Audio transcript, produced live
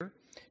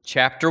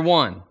chapter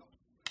 1.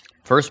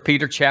 1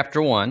 Peter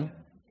chapter 1.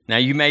 Now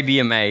you may be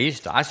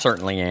amazed, I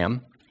certainly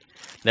am,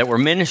 that we're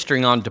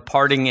ministering on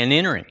departing and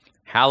entering.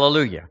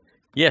 Hallelujah.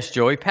 Yes,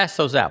 Joey, pass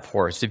those out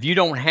for us. If you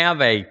don't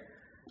have a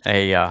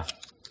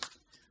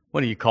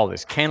what do you call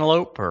this,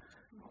 cantaloupe or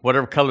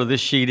whatever color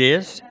this sheet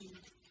is,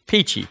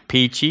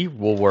 peachy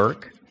will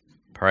work.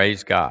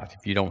 Praise God.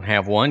 If you don't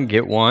have one,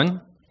 get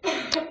one.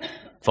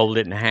 Fold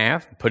it in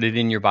half, put it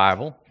in your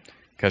Bible,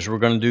 because we're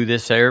going to do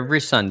this every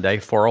Sunday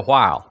for a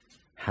while.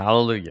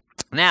 Hallelujah.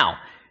 Now,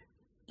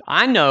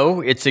 I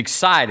know it's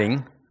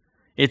exciting.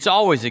 It's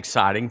always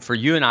exciting for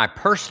you and I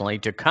personally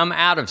to come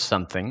out of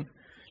something,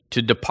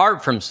 to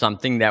depart from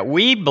something that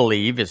we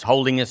believe is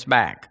holding us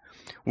back.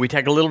 We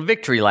take a little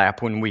victory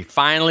lap when we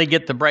finally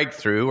get the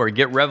breakthrough or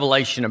get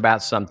revelation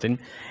about something,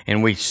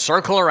 and we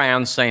circle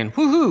around saying,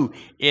 woohoo,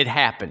 it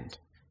happened.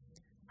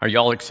 Are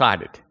y'all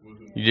excited?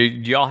 Do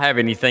y'all have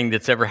anything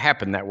that's ever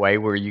happened that way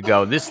where you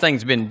go, this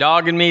thing's been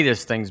dogging me,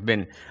 this thing's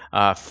been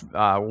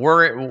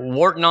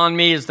warting on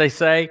me, as they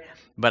say,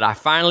 but I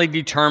finally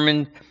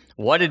determined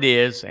what it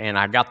is, and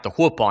I got the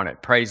whoop on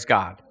it, praise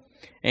God.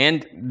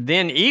 And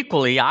then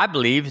equally, I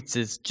believe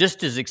it's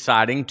just as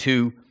exciting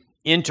to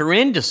enter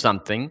into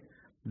something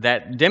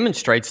that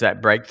demonstrates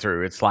that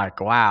breakthrough. It's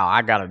like, wow,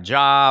 I got a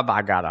job,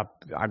 I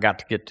got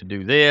to get to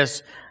do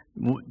this.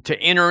 To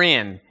enter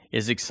in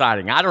is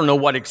exciting. I don't know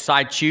what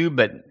excites you,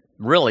 but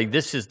really,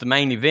 this is the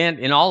main event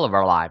in all of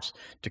our lives,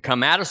 to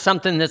come out of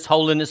something that's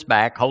holding us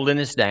back, holding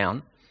us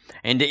down,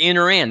 and to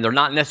enter in. They're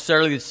not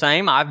necessarily the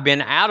same. I've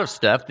been out of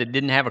stuff that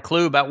didn't have a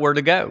clue about where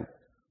to go.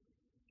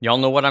 Y'all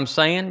know what I'm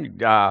saying?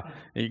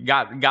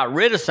 Got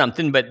rid of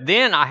something, but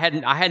then I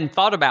hadn't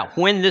thought about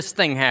when this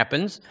thing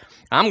happens,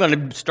 I'm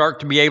going to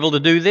start to be able to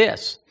do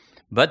this.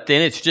 But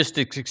then it's just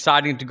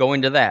exciting to go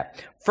into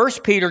that. 1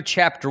 Peter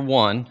chapter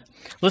 1,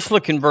 let's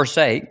look in verse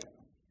 8.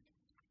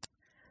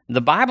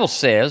 The Bible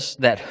says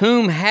that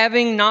whom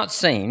having not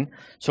seen,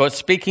 so it's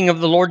speaking of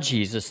the Lord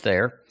Jesus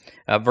there.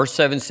 Verse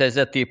 7 says,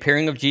 at the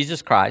appearing of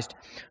Jesus Christ,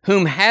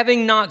 whom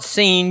having not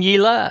seen ye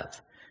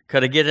love.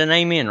 Could I get an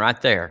amen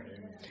right there?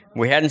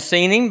 We hadn't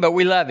seen him, but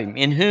we love him.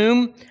 In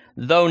whom,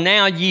 though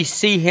now ye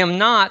see him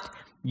not,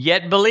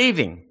 yet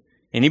believing.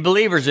 Any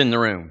believers in the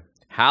room?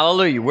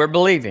 Hallelujah, we're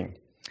believing.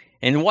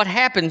 And what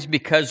happens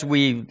because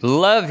we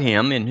love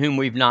him in whom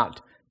we've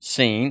not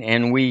seen,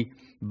 and we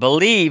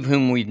believe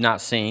whom we've not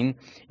seen,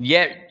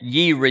 yet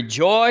ye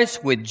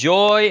rejoice with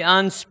joy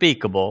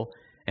unspeakable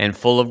and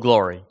full of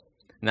glory.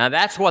 Now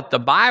that's what the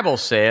Bible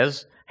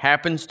says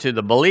happens to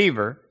the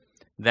believer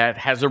that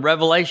has a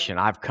revelation.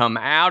 I've come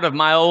out of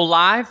my old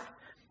life,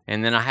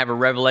 and then I have a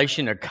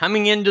revelation of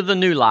coming into the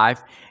new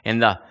life,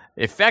 and the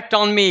effect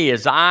on me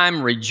is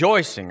I'm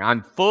rejoicing.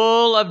 I'm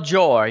full of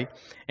joy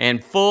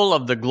and full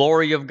of the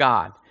glory of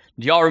God.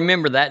 Do y'all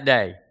remember that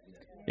day?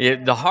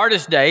 The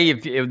hardest day,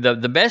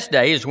 the best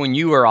day is when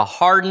you are a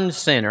hardened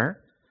sinner.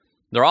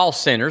 They're all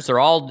sinners, they're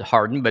all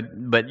hardened,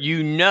 but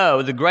you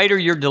know the greater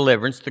your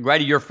deliverance, the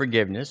greater your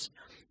forgiveness,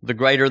 the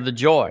greater the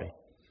joy.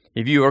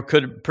 If you were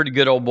a pretty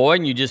good old boy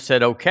and you just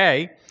said,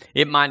 okay,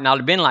 it might not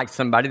have been like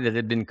somebody that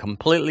had been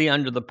completely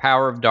under the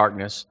power of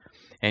darkness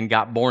and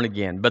got born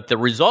again. But the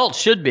result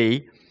should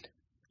be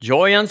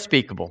joy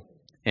unspeakable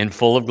and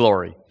full of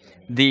glory.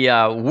 The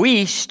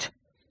weist,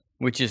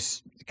 which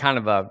is kind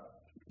of a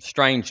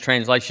strange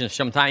translation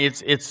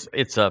sometimes,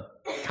 it's a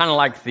kind of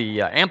like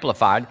the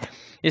Amplified.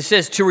 It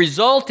says, to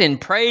result in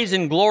praise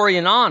and glory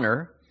and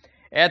honor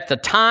at the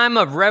time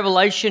of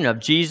revelation of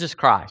Jesus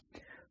Christ,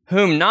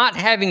 whom not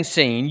having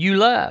seen you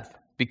love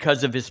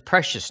because of his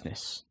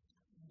preciousness.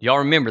 Y'all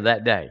remember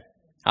that day?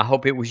 I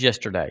hope it was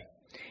yesterday.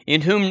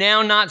 In whom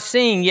now not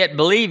seeing yet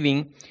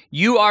believing,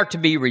 you are to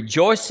be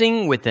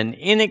rejoicing with an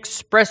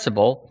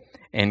inexpressible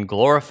and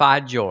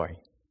glorified joy.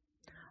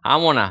 I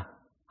want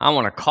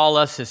to call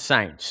us as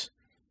saints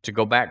to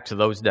go back to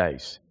those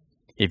days.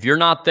 If you're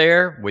not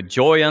there, with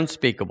joy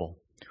unspeakable.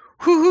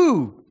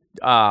 Whoo-hoo!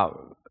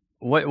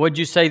 What'd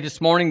you say this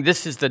morning?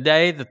 This is the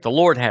day that the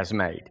Lord has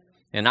made,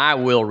 and I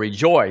will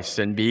rejoice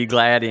and be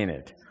glad in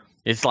it.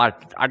 It's like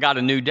I got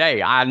a new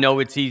day. I know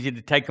it's easy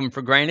to take them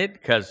for granted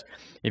because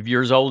if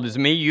you're as old as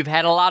me, you've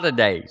had a lot of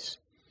days.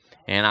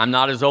 And I'm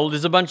not as old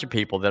as a bunch of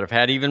people that have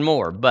had even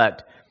more,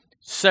 but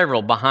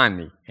several behind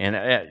me.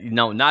 And,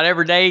 not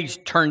every day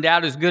turned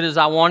out as good as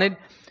I wanted,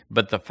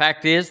 but the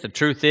fact is, the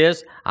truth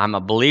is, I'm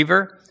a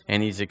believer,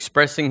 and he's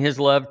expressing his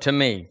love to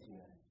me.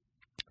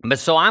 But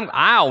so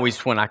I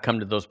always, when I come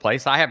to those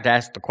places, I have to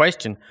ask the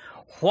question,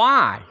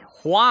 why?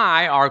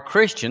 Why are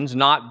Christians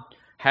not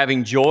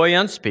having joy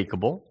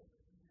unspeakable?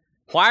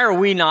 Why are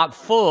we not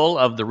full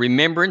of the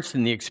remembrance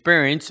and the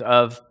experience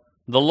of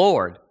the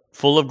Lord,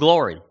 full of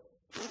glory?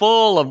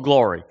 Full of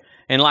glory.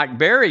 And like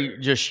Barry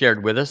just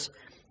shared with us,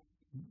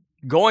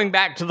 going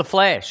back to the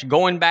flesh,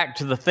 going back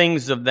to the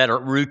things that are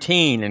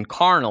routine and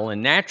carnal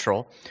and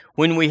natural,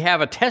 when we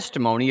have a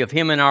testimony of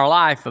him in our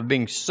life of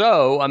being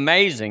so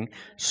amazing,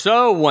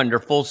 so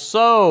wonderful,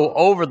 so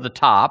over the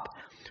top,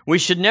 we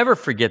should never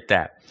forget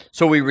that.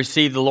 So we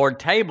receive the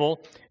Lord's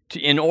table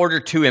in order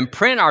to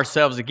imprint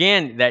ourselves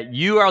again that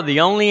you are the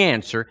only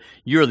answer.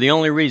 You're the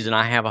only reason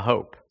I have a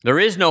hope. There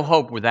is no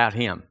hope without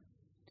Him.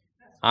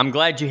 I'm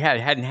glad you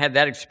hadn't had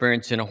that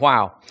experience in a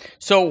while.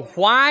 So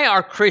why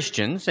are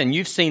Christians, and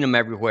you've seen them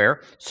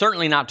everywhere,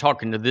 certainly not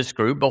talking to this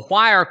group, but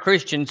why are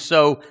Christians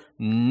so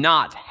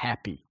not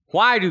happy?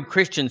 Why do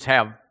Christians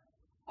have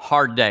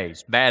hard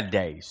days, bad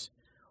days?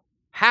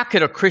 How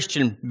could a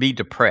Christian be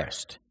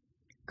depressed?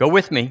 Go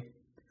with me.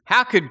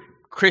 How could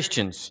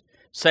Christians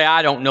say,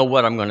 I don't know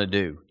what I'm going to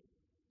do?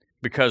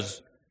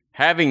 Because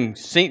having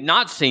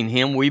not seen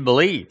Him, we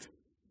believe.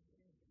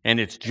 And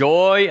it's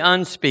joy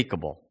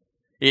unspeakable.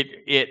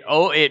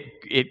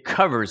 It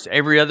covers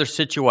every other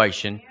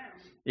situation.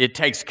 It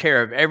takes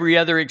care of every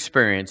other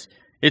experience.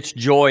 It's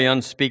joy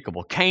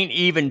unspeakable. Can't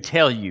even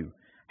tell you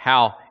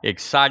how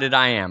excited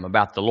I am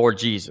about the Lord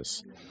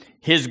Jesus.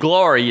 His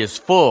glory is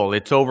full,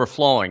 it's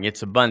overflowing,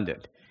 it's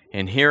abundant.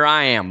 And here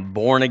I am,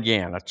 born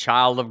again, a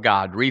child of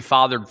God,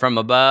 refathered from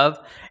above,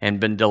 and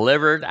been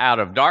delivered out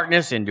of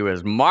darkness into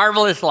His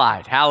marvelous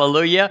light.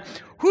 Hallelujah.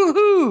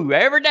 Woo-hoo!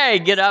 Every day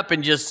get up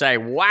and just say,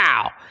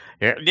 wow.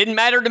 It didn't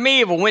matter to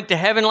me if I went to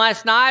heaven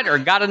last night or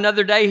got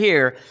another day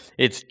here.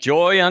 It's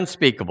joy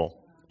unspeakable.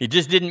 It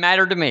just didn't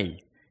matter to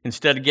me.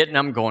 Instead of getting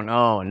up and going,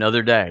 oh,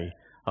 another day.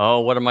 Oh,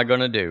 what am I going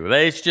to do?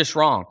 It's just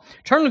wrong.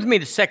 Turn with me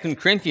to 2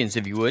 Corinthians,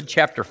 if you would,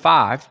 chapter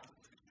 5.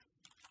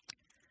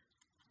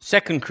 2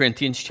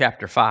 Corinthians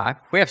chapter 5.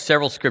 We have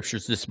several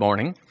scriptures this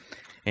morning,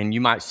 and you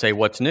might say,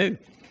 what's new?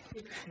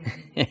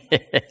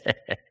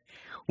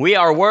 We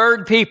are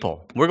word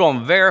people. We're going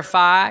to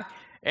verify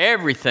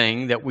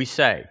everything that we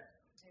say.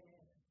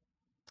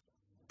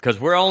 Because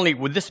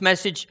with this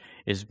message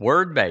is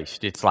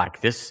word-based. It's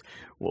like this.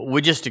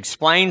 We just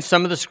explain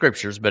some of the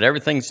scriptures, but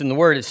everything's in the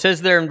Word. It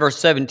says there in verse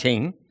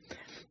 17,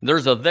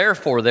 there's a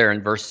therefore there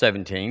in verse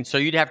 17, so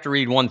you'd have to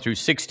read 1 through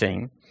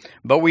 16,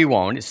 but we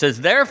won't. It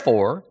says,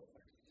 therefore,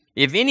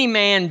 if any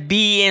man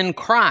be in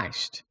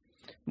Christ,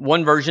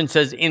 one version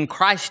says in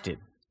Christed,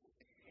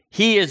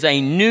 he is a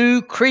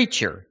new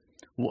creature.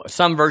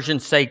 Some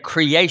versions say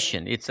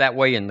creation. It's that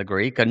way in the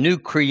Greek, a new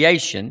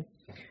creation.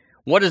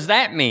 What does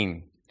that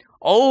mean?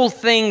 Old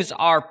things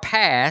are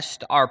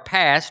past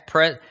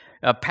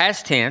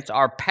tense,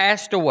 are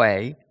passed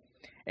away,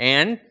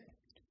 and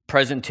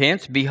present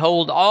tense,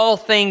 behold, all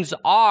things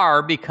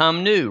are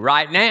become new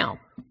right now.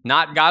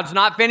 God's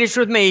not finished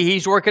with me.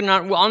 He's working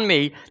on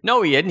me.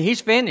 No, He isn't.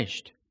 He's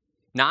finished.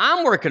 Now,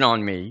 I'm working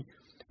on me,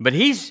 but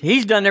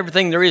He's done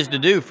everything there is to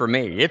do for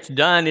me. It's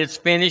done. It's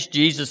finished.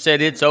 Jesus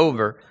said it's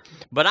over.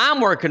 But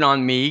I'm working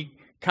on me,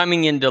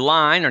 coming into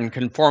line and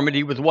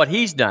conformity with what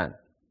He's done.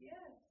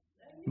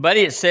 But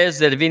it says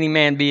that if any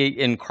man be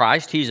in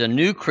Christ, he's a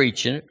new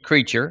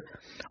creature.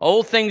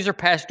 Old things are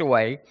passed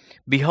away.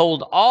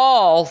 Behold,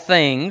 all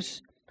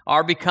things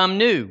are become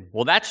new.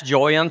 Well, that's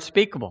joy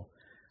unspeakable.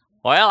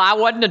 Well, I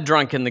wasn't a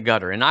drunk in the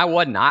gutter, and I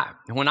wasn't.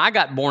 When I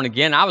got born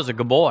again, I was a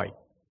good boy.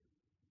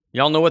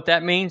 Y'all know what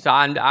that means?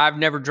 I've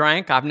never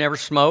drank, I've never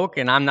smoked,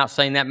 and I'm not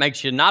saying that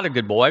makes you not a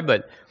good boy,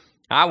 but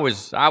I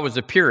was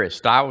a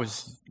purist. I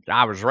was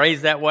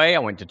raised that way. I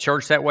went to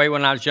church that way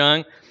when I was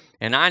young.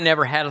 And I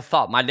never had a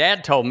thought. My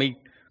dad told me,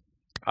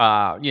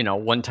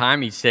 one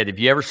time he said, if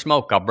you ever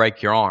smoke, I'll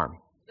break your arm.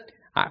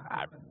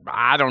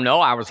 I don't know.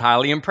 I was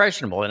highly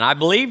impressionable, and I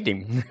believed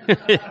him.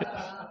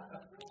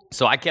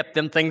 So I kept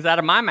them things out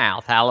of my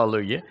mouth.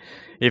 Hallelujah.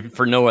 If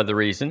for no other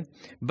reason.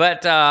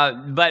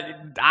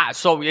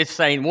 So it's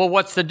saying, well,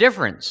 what's the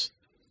difference?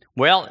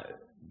 Well,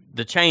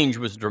 the change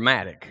was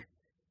dramatic,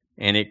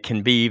 and it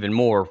can be even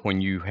more when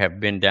you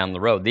have been down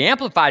the road. The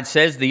Amplified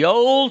says the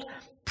old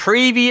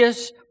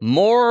previous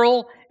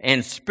moral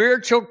and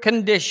spiritual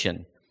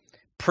condition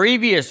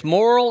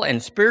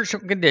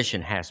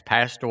has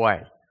passed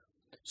away.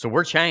 So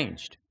we're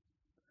changed.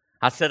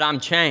 I said, I'm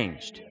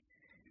changed.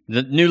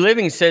 The New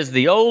Living says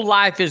the old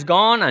life is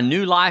gone, a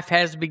new life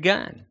has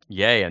begun.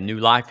 Yea, a new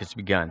life has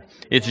begun.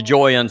 It's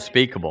joy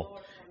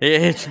unspeakable.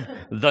 It's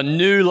the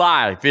new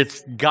life.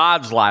 It's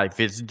God's life.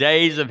 It's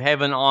days of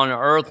heaven on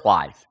earth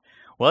life.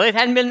 Well, it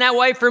hadn't been that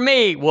way for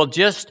me. Well,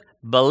 just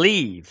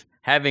believe.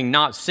 Having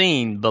not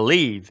seen,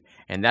 believe,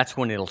 and that's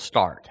when it'll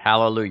start.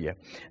 Hallelujah.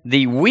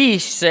 The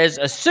Weiss says,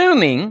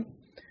 assuming,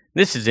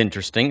 this is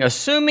interesting,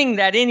 assuming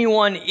that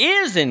anyone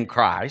is in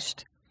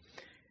Christ,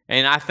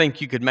 and I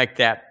think you could make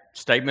that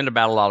statement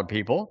about a lot of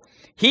people,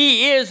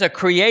 he is a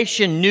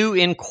creation new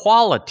in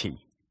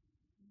quality.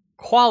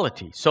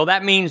 Quality. So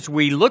that means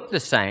we look the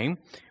same,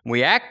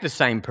 we act the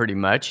same pretty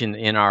much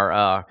in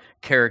our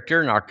character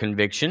and our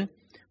conviction,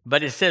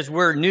 but it says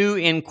we're new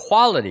in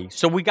quality.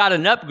 So we got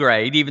an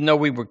upgrade, even though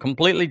we were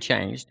completely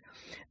changed.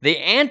 The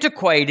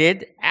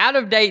antiquated,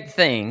 out-of-date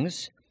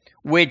things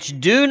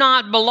which do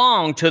not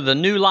belong to the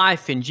new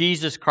life in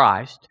Jesus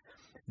Christ,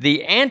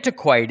 the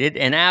antiquated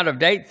and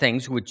out-of-date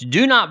things which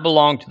do not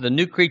belong to the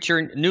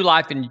new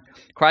life in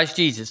Christ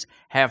Jesus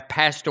have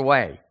passed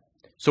away.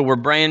 So we're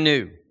brand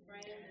new.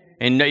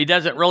 And it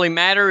doesn't really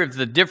matter if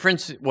the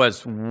difference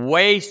was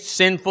way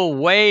sinful,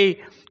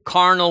 way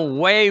carnal,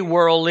 way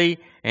worldly.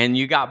 and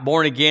you got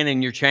born again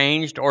and you're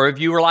changed, or if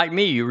you were like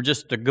me, you were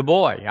just a good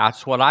boy.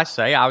 That's what I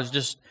say. I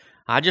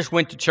just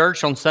went to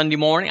church on Sunday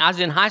morning. I was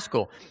in high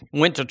school.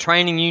 Went to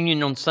training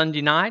union on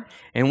Sunday night,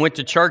 and went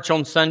to church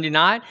on Sunday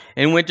night,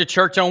 and went to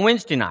church on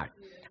Wednesday night.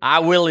 I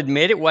will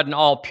admit it wasn't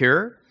all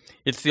pure.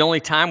 It's the only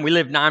time, we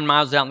lived 9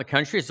 miles out in the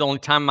country. It's the only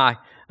time my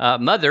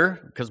mother,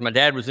 because my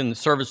dad was in the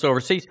service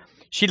overseas,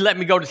 she'd let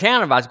me go to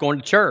town if I was going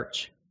to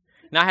church.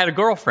 And I had a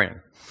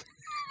girlfriend.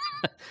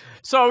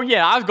 So,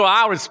 yeah,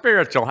 I was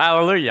spiritual.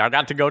 Hallelujah. I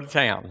got to go to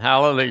town.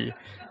 Hallelujah.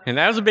 And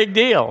that was a big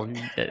deal.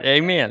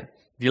 Amen.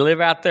 If you live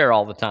out there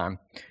all the time.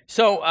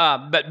 So,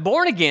 but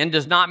born again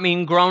does not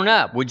mean grown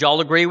up. Would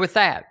y'all agree with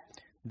that?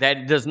 That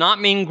it does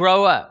not mean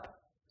grow up.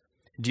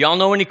 Do y'all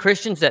know any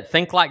Christians that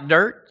think like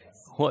dirt?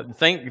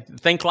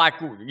 Think like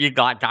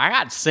I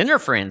got sinner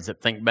friends that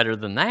think better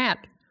than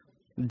that.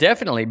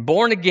 Definitely.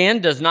 Born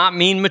again does not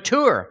mean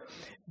mature.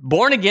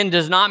 Born again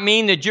does not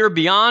mean that you're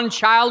beyond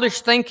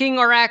childish thinking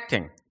or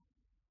acting.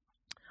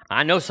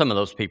 I know some of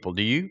those people.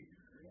 Do you?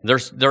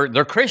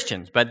 They're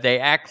Christians, but they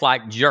act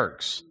like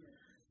jerks.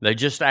 They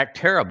just act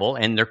terrible,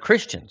 and they're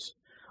Christians.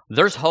 We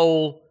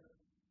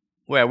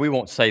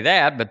won't say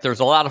that, but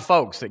there's a lot of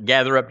folks that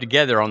gather up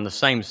together on the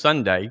same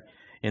Sunday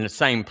in the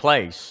same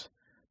place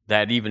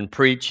that even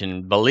preach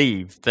and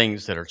believe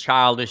things that are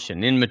childish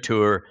and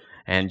immature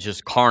and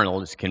just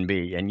carnal as can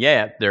be. And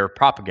yet, they're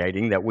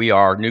propagating that we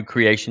are new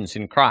creations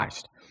in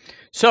Christ.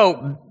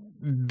 So,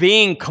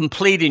 being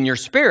complete in your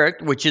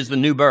spirit, which is the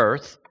new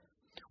birth,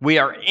 we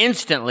are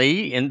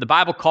instantly, and the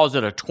Bible calls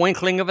it a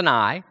twinkling of an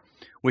eye,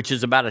 which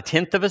is about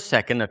 1/10 of a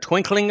second, a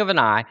twinkling of an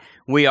eye,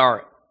 we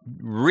are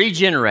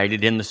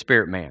regenerated in the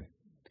spirit man.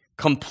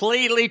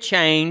 Completely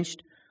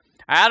changed,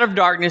 out of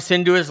darkness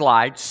into his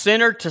light,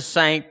 sinner to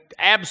saint,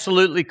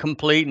 absolutely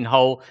complete and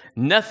whole.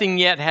 Nothing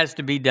yet has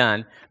to be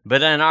done.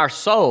 But in our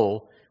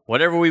soul,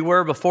 whatever we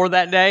were before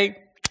that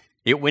day,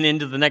 it went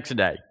into the next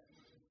day.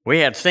 We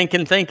had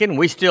sinking thinking.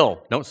 We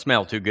still don't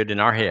smell too good in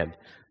our head.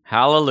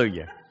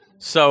 Hallelujah.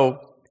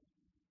 So,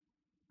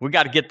 we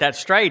got to get that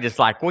straight. It's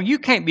like, well, you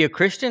can't be a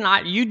Christian.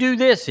 You do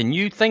this and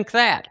you think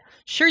that.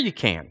 Sure you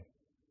can.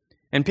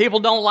 And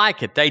people don't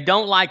like it. They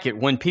don't like it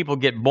when people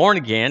get born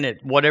again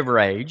at whatever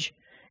age,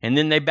 and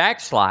then they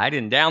backslide,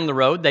 and down the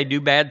road they do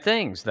bad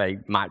things. They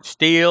might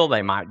steal,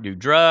 they might do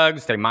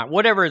drugs,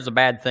 whatever is a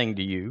bad thing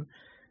to you.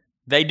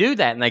 They do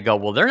that, and they go,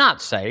 well, they're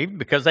not saved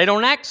because they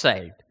don't act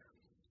saved.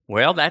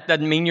 Well, that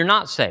doesn't mean you're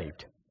not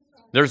saved.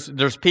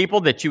 There's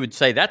people that you would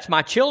say, that's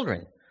my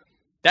children.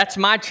 That's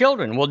my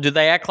children. Well, do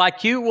they act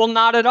like you? Well,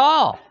 not at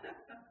all.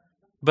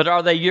 But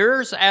are they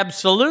yours?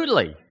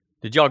 Absolutely.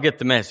 Did y'all get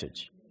the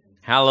message?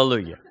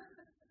 Hallelujah.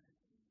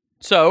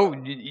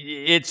 So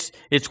it's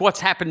what's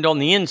happened on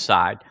the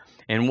inside,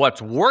 and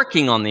what's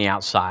working on the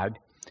outside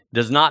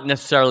does not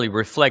necessarily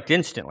reflect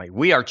instantly.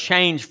 We are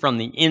changed from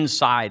the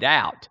inside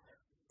out,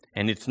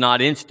 and it's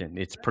not instant.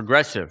 It's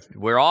progressive.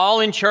 We're all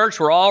in church.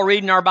 We're all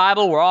reading our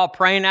Bible. We're all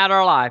praying out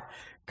our life,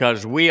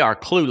 because we are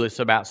clueless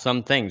about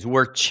some things.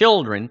 We're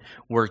children.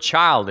 We're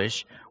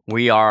childish.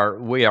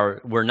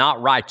 We're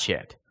not right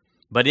yet.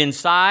 But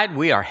inside,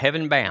 we are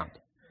heaven bound.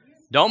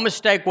 Don't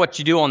mistake what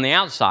you do on the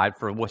outside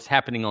for what's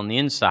happening on the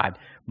inside.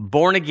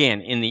 Born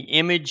again in the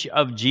image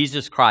of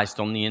Jesus Christ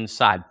on the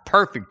inside.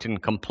 Perfect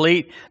and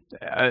complete.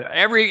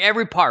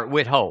 Every part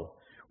with whole.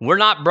 We're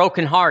not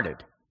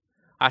brokenhearted.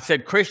 I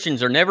said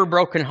Christians are never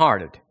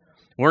brokenhearted.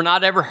 We're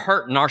not ever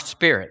hurt in our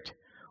spirit.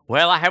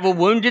 Well, I have a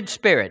wounded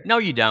spirit. No,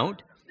 you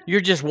don't.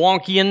 You're just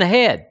wonky in the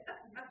head.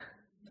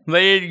 But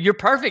you're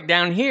perfect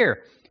down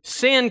here.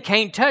 Sin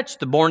can't touch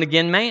the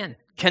born-again man.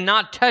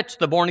 Cannot touch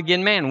the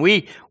born-again man.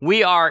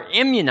 We are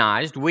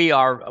immunized. We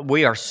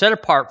are set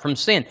apart from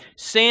sin.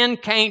 Sin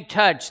can't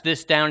touch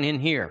this down in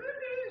here.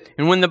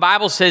 And when the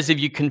Bible says if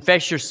you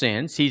confess your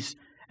sins, He's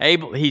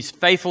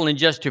faithful and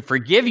just to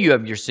forgive you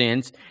of your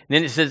sins,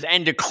 then it says,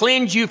 and to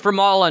cleanse you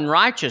from all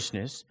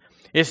unrighteousness.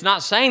 It's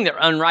not saying that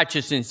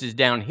unrighteousness is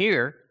down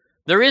here.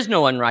 There is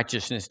no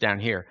unrighteousness down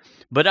here.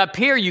 But up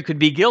here, you could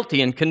be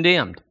guilty and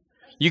condemned.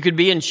 You could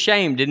be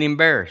ashamed and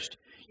embarrassed.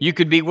 You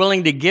could be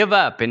willing to give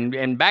up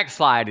and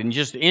backslide and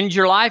just end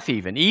your life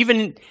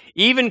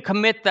even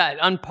commit that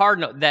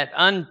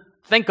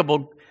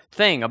unthinkable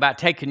thing about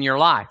taking your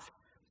life.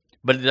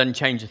 But it doesn't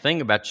change a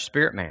thing about your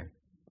spirit man.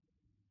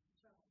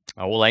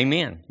 Oh, well,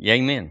 amen.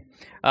 Amen.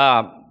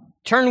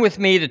 Turn with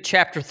me to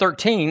chapter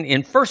 13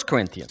 in 1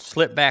 Corinthians.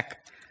 Slip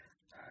back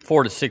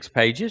 4 to 6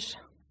 pages.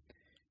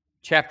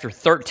 Chapter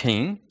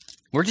 13.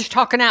 We're just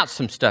talking out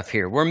some stuff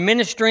here. We're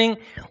ministering.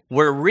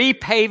 We're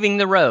repaving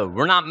the road.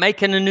 We're not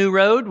making a new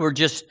road. We're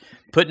just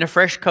putting a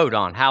fresh coat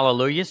on.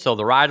 Hallelujah. So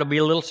the ride will be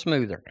a little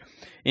smoother.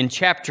 In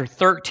chapter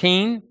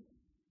 13,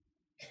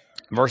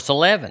 verse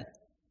 11,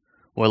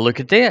 well, look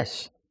at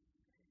this.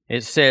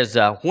 It says,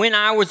 when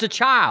I was a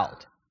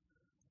child.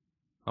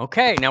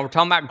 Okay, now we're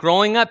talking about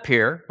growing up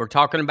here. We're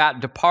talking about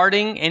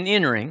departing and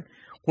entering.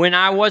 When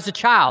I was a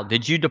child.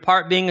 Did you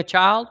depart being a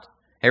child?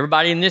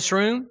 Everybody in this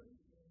room?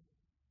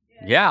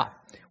 Yeah.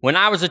 When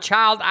I was a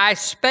child, I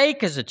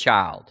spake as a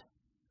child.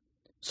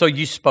 So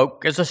you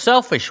spoke as a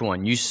selfish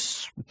one.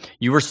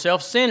 You were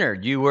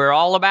self-centered. You were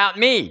all about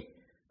me.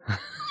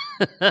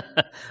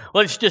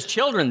 Well, it's just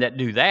children that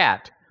do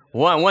that.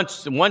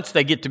 Once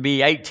they get to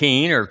be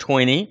 18 or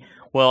 20,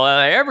 well,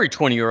 every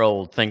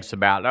 20-year-old thinks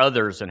about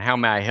others and how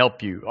may I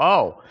help you.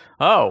 Oh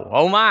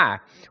my.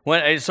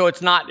 So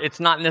it's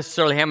not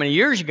necessarily how many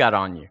years you got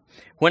on you.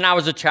 When I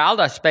was a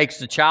child, I spake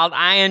as a child.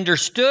 I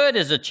understood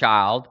as a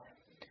child.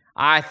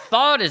 I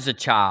thought as a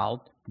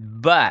child.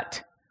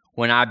 But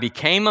when I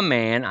became a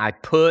man, I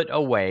put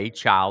away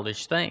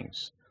childish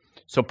things.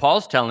 So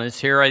Paul's telling us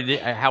here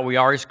how we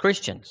are as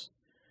Christians.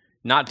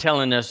 Not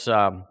telling us,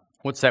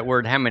 what's that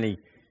word, how many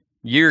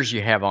years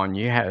you have on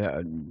you,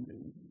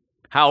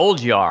 how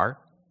old you are,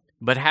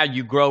 but how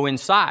you grow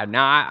inside.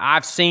 Now,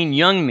 I've seen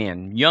young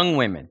men, young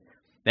women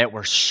that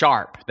were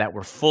sharp, that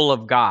were full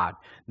of God,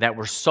 that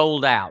were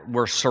sold out,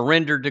 were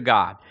surrendered to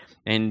God,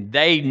 and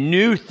they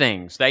knew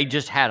things. They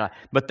just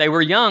but they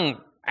were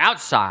young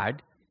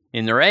outside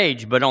in their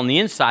age, but on the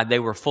inside, they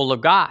were full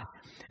of God.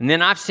 And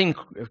then I've seen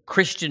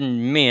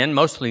Christian men,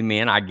 mostly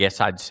men, I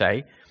guess I'd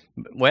say.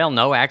 Well,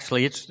 no,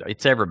 actually,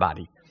 it's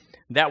everybody.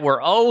 That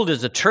were old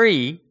as a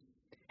tree,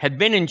 had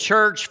been in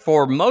church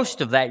for most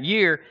of that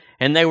year,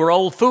 and they were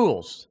old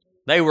fools.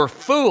 They were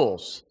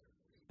fools.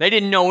 They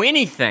didn't know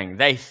anything.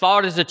 They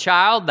thought as a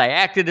child. They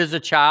acted as a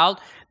child.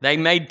 They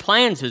made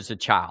plans as a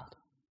child.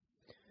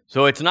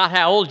 So it's not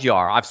how old you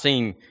are. I've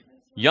seen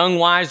young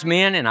wise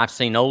men, and I've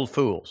seen old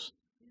fools.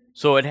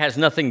 So it has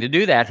nothing to do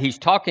with that. He's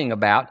talking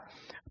about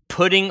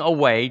putting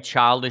away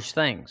childish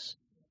things.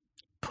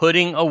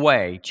 Putting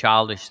away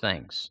childish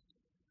things.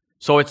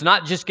 So it's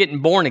not just getting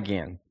born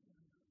again.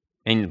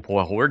 And,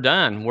 well, we're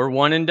done. We're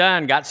one and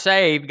done. Got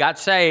saved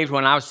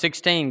when I was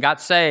 16. Got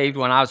saved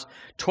when I was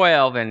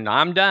 12, and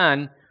I'm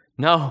done.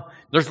 No,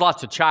 there's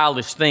lots of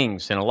childish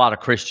things in a lot of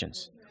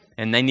Christians.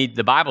 And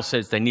the Bible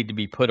says they need to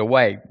be put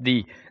away.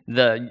 The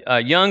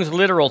Young's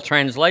literal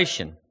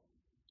translation,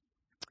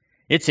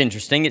 it's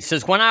interesting. It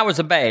says, when I was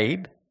a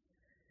babe,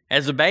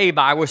 as a babe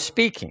I was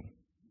speaking.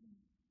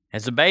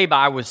 As a babe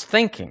I was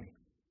thinking.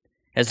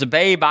 As a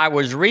babe, I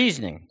was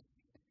reasoning.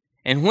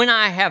 And when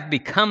I have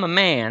become a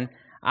man,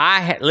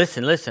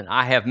 listen,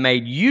 I have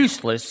made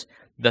useless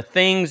the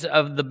things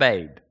of the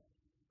babe.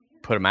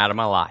 Put them out of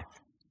my life.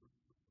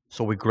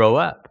 So we grow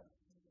up.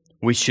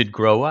 We should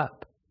grow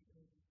up.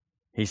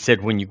 He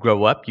said, when you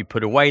grow up, you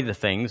put away the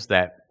things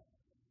that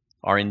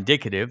are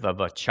indicative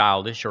of a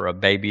childish or a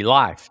baby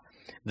life.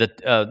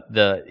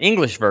 The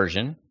English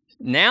version,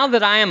 now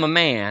that I am a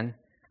man,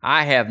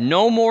 I have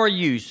no more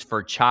use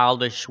for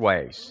childish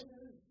ways.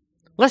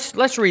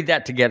 Let's read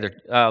that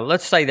together.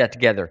 Let's say that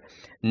together.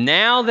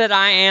 Now that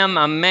I am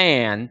a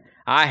man,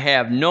 I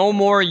have no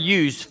more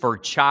use for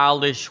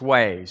childish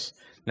ways.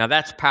 Now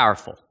that's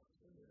powerful.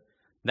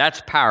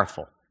 That's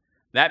powerful.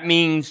 That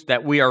means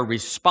that we are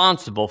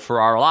responsible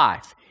for our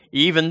life,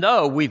 even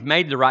though we've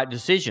made the right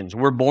decisions.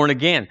 We're born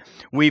again.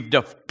 We've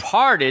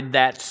departed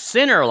that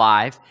sinner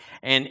life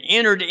and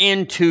entered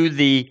into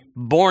the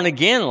born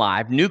again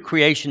life, new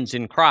creations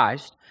in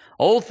Christ.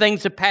 Old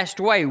things have passed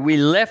away. We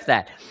left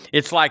that.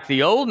 It's like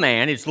the old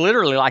man. It's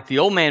literally like the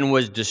old man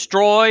was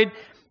destroyed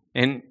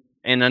and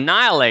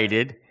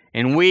annihilated,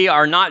 and we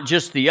are not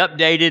just the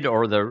updated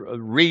or the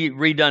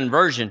redone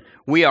version.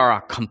 We are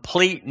a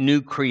complete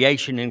new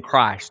creation in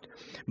Christ.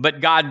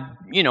 But God,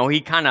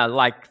 He kind of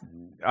like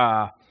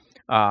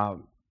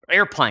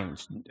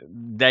airplanes.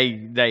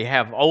 They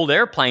have old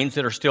airplanes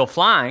that are still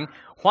flying.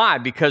 Why?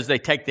 Because they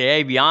take the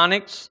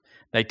avionics,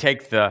 they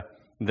take the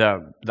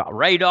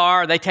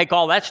radar, they take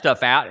all that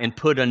stuff out and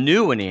put a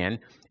new one in.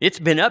 It's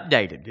been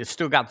updated. It's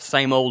still got the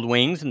same old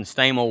wings and the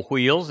same old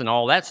wheels and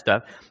all that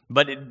stuff,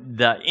 but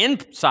the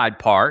inside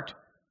part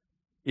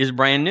is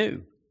brand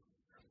new.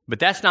 But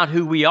that's not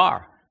who we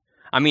are.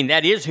 I mean,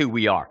 that is who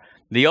we are.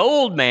 The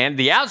old man,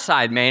 the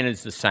outside man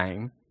is the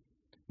same,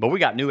 but we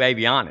got new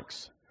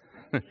avionics.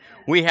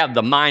 We have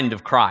the mind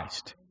of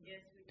Christ.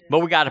 But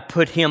we got to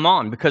put Him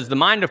on, because the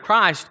mind of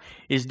Christ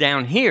is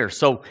down here.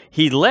 So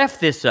He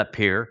left this up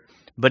here,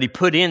 but He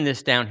put in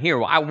this down here.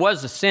 Well, I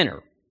was a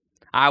sinner.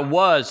 I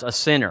was a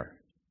sinner.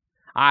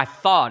 I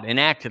thought and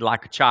acted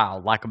like a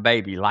child, like a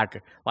baby,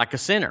 like a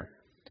sinner.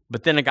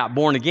 But then I got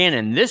born again,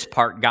 and this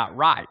part got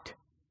right.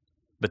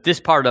 But this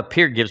part up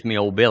here gives me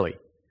old Billy.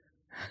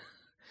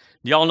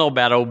 Y'all know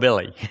about old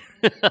Billy.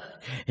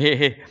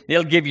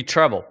 It'll give you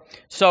trouble.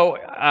 So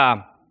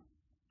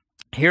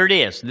here it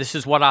is. This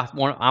is what I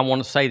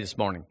want to say this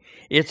morning.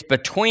 It's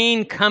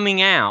between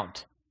coming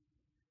out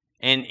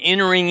and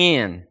entering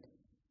in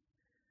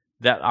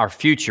that our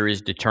future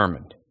is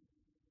determined.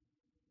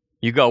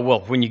 You go, well,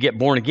 when you get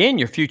born again,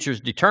 your future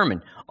is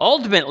determined.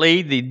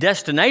 Ultimately, the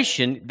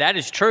destination, that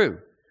is true.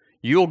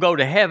 You'll go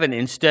to heaven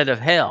instead of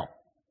hell.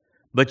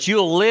 But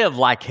you'll live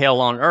like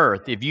hell on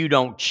earth if you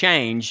don't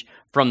change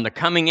from the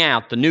coming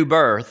out, the new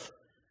birth,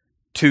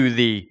 to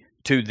the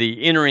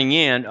entering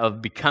in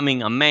of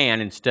becoming a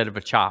man instead of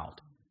a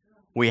child.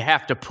 We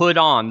have to put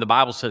on, the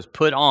Bible says,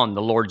 put on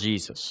the Lord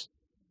Jesus.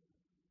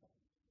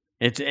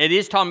 It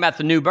is talking about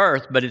the new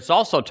birth, but it's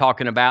also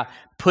talking about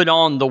put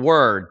on the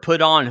Word,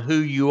 put on who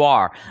you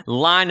are,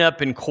 line up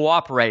and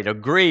cooperate,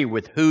 agree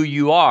with who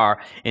you are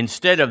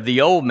instead of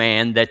the old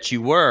man that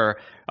you were,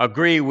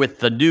 agree with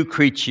the new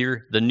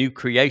creature, the new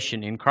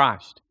creation in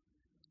Christ.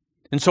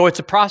 And so it's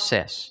a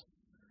process.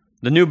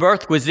 The new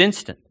birth was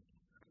instant,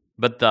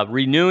 but the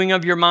renewing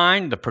of your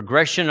mind, the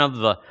progression of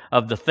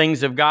the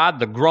things of God,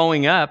 the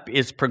growing up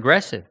is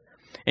progressive.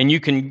 And you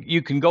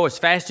can go as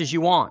fast as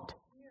you want.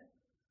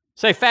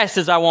 Say, fast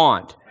as I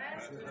want.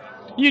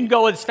 You can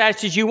go as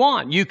fast as you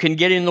want. You can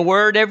get in the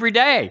Word every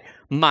day.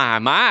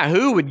 My,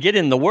 who would get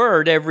in the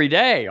Word every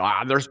day?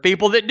 There's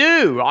people that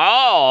do.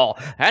 Oh,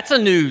 that's a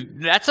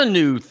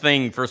new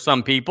thing for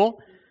some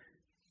people.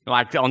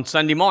 Like on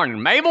Sunday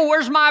morning, Mabel,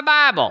 where's my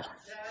Bible?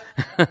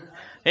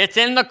 It's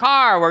in the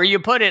car where you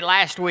put it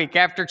last week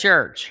after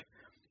church.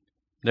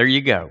 There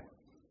you go.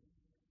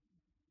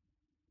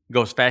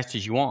 Go as fast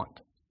as you want.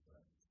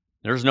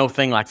 There's no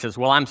thing like this,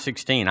 well, I'm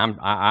 16.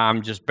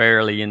 I'm just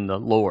barely in the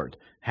Lord. It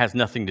has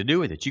nothing to do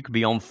with it. You could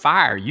be on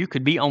fire. You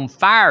could be on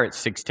fire at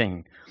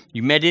 16.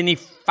 You met any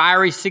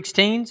fiery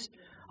 16s?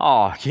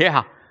 Oh,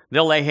 yeah.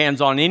 They'll lay hands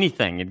on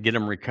anything and get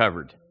them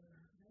recovered.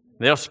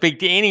 They'll speak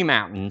to any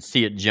mountain and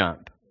see it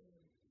jump.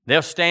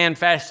 They'll stand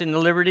fast in the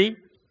liberty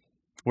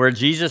where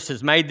Jesus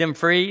has made them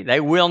free. They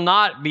will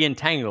not be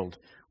entangled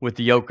with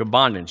the yoke of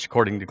bondage,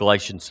 according to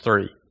Galatians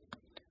 3.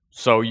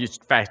 So as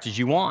fast as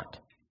you want.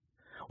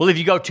 Well, if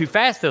you go too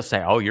fast, they'll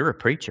say, oh, you're a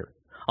preacher.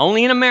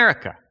 Only in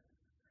America.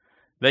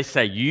 They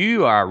say,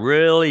 you are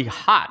really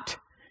hot.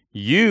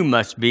 You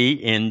must be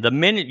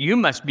you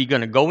must be going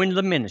to go into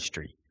the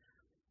ministry.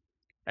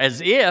 As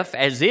if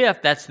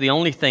that's the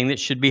only thing that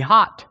should be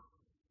hot.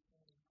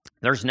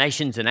 There's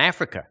nations in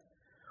Africa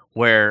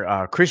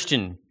where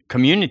Christian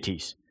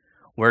communities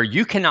where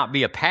you cannot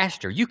be a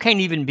pastor. You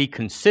can't even be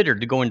considered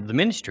to go into the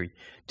ministry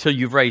till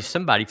you've raised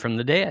somebody from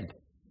the dead.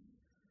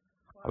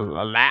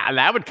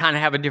 That would kind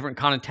of have a different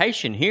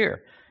connotation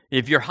here.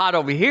 If you're hot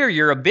over here,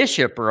 you're a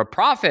bishop or a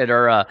prophet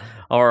or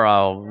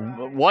a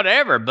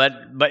whatever. But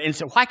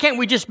so why can't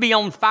we just be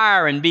on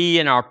fire and be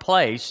in our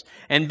place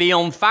and be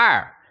on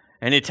fire?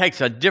 And it takes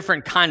a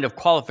different kind of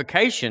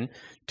qualification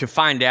to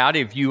find out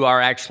if you are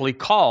actually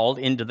called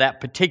into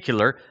that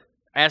particular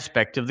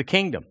aspect of the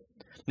kingdom.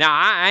 Now,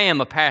 I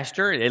am a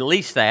pastor, at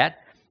least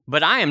that,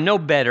 but I am no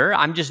better.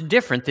 I'm just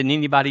different than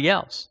anybody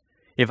else.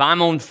 If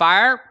I'm on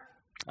fire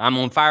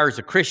as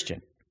a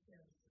Christian.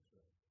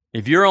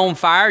 If you're on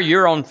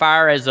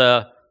fire as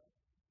a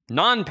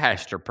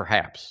non-pastor,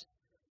 perhaps.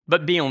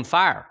 But be on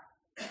fire.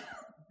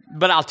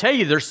 But I'll tell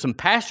you, there's some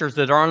pastors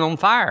that aren't on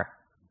fire.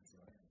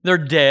 They're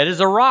dead as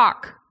a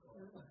rock.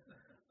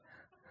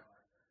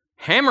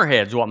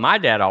 Hammerhead's what my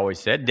dad always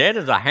said. Dead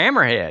as a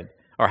hammerhead.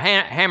 Or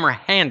hammer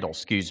handle,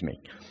 excuse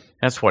me.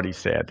 That's what he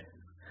said.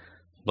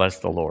 Bless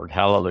the Lord.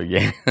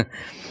 Hallelujah.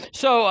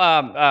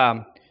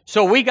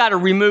 So we got to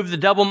remove the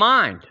double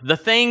mind. The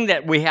thing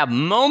that we have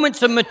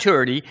moments of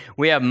maturity,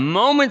 we have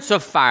moments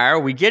of fire,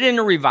 we get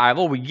into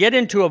revival, we get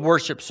into a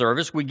worship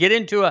service, we get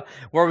into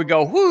where we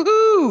go,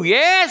 whoo-hoo,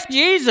 yes,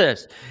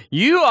 Jesus,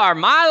 you are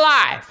my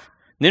life.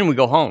 And then we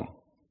go home.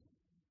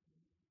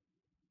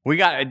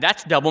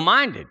 That's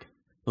double-minded.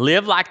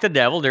 Live like the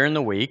devil during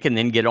the week and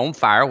then get on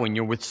fire when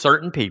you're with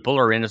certain people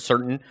or in a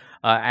certain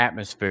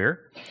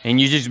atmosphere.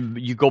 And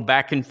you go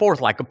back and forth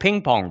like a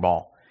ping pong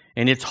ball.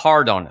 And it's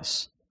hard on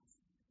us.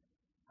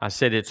 I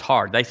said it's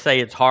hard. They say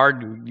it's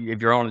hard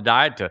if you're on a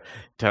diet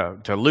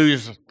to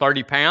lose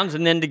 30 pounds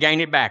and then to gain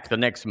it back the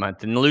next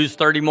month and lose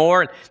 30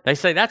 more. They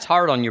say that's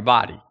hard on your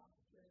body.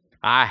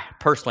 I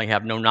personally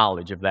have no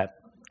knowledge of that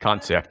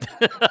concept.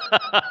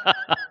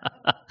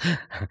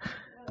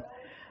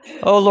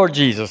 Oh, Lord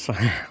Jesus.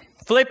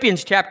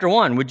 Philippians chapter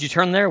 1. Would you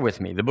turn there with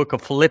me? The book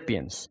of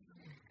Philippians.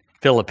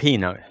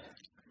 Filipino.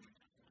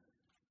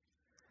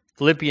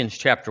 Philippians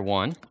chapter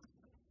 1.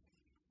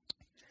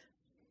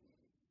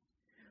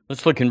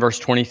 Let's look in verse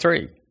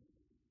 23.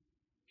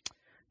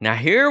 Now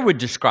here would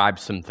describe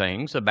some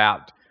things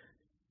about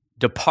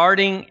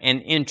departing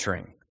and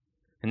entering.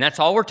 And that's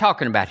all we're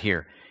talking about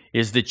here,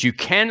 is that you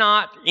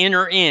cannot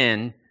enter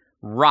in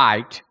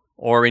right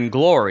or in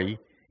glory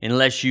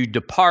unless you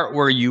depart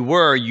where you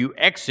were, you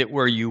exit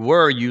where you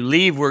were, you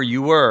leave where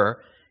you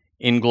were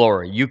in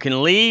glory. You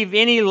can leave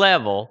any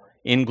level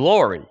in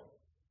glory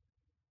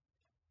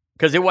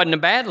because it wasn't a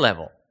bad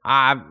level.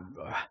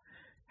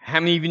 How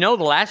many of you know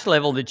the last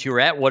level that you were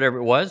at, whatever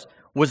it was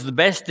the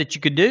best that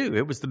you could do?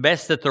 It was the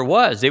best that there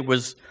was.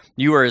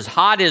 You were as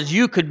hot as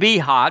you could be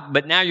hot,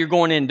 but now you're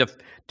going into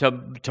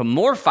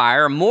more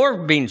fire,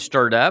 more being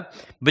stirred up.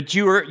 But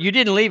you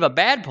didn't leave a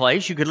bad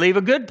place. You could leave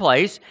a good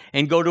place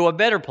and go to a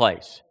better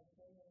place.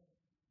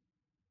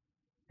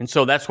 And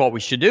so that's what we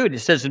should do. It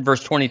says in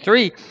verse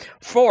 23,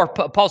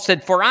 Paul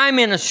said, "For I'm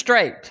in a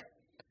strait."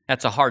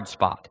 That's a hard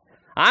spot.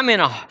 "I'm in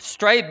a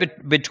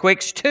strait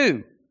betwixt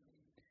two."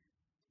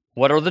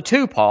 What are the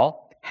two,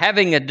 Paul?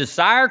 "Having a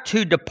desire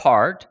to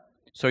depart."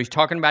 So he's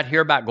talking about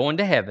here about going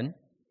to heaven.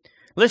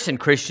 Listen,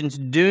 Christians,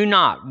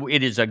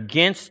 it is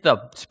against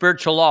the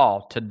spiritual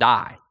law to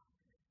die.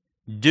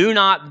 do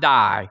not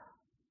die,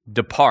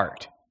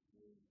 depart.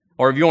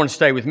 Or if you want to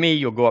stay with me,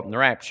 you'll go up in the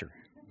rapture.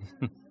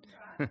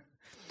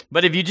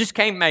 But if you just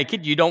can't make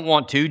it, you don't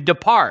want to,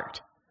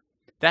 depart.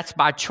 That's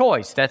by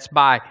choice. That's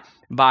by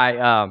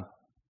the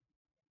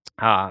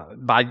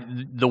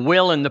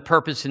will and the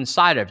purpose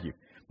inside of you.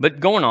 But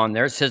going on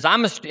there, it says,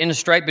 I'm in a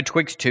strait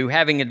betwixt two,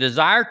 having a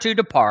desire to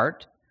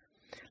depart.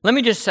 Let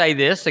me just say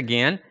this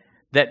again,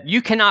 that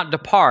you cannot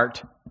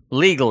depart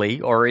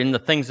legally or in the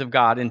things of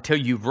God until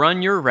you've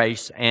run your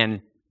race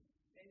and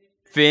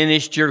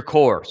finished your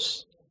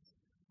course.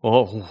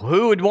 Well,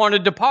 who would want to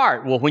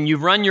depart? Well, when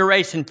you've run your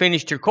race and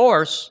finished your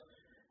course,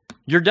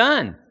 you're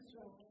done.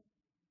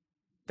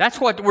 That's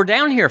what we're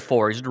down here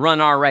for, is to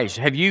run our race.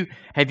 Have you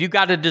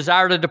got a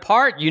desire to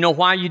depart? You know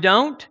why you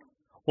don't?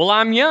 Well,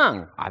 I'm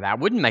young. That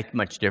wouldn't make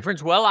much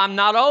difference. Well, I'm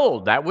not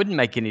old. That wouldn't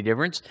make any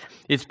difference.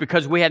 It's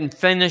because we hadn't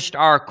finished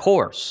our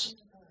course.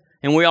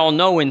 And we all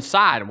know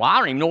inside, well, I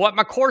don't even know what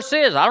my course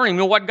is. I don't even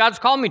know what God's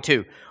called me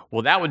to.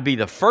 Well, that would be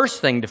the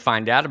first thing to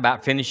find out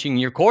about finishing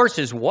your course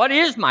is, what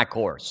is my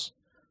course?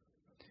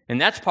 And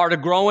that's part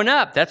of growing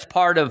up. That's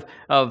part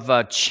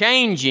of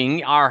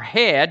changing our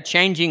head,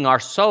 changing our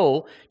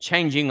soul,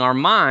 changing our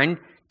mind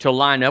to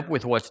line up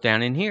with what's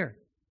down in here.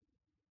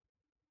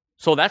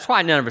 So that's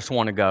why none of us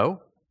want to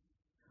go.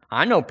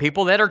 I know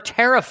people that are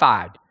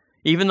terrified.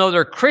 Even though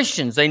they're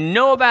Christians, they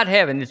know about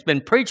heaven. It's been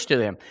preached to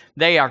them.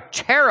 They are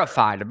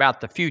terrified about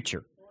the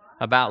future,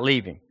 about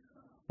leaving.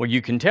 Well,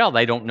 you can tell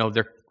they don't know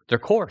their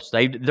course.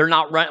 They're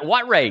not running.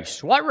 What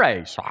race? What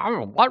race? I don't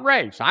know. What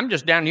race? I'm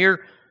just down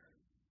here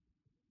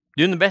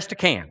doing the best I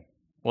can.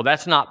 Well,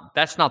 that's not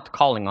the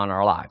calling on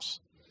our lives.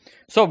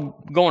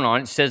 So going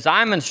on, it says,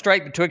 I'm in a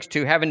strait betwixt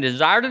two, having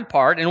desire to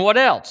depart, and what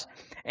else?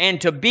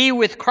 And to be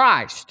with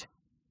Christ,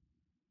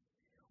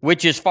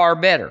 which is far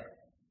better.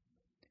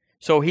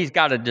 So he's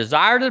got a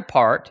desire to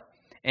depart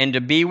and to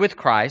be with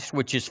Christ,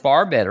 which is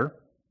far better.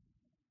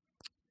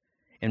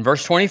 In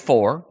verse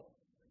 24,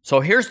 so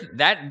here's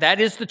that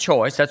is the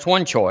choice. That's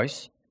one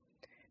choice.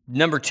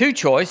 Number two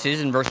choice is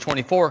in verse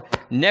 24,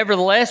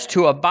 nevertheless,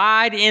 to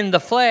abide in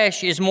the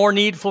flesh is more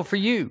needful for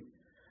you.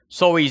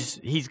 So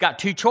he's got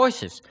two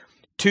choices.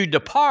 To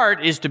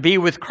depart is to be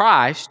with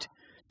Christ.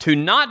 To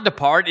not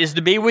depart is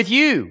to be with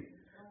you.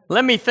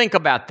 Let me think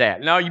about that.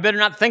 No, you better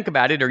not think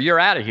about it or you're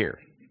out of here.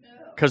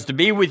 Because to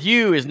be with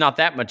you is not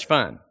that much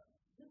fun.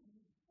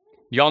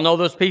 Y'all know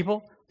those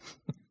people?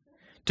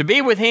 To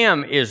be with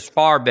him is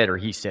far better,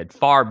 he said,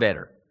 far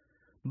better.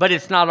 But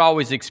it's not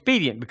always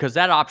expedient because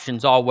that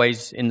option's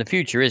always in the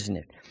future, isn't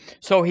it?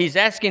 So he's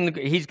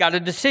got a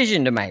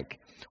decision to make.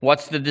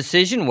 What's the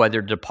decision?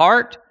 Whether to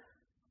depart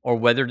or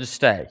whether to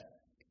stay.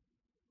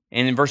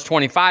 And in verse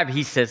 25,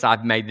 he says,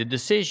 I've made the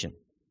decision.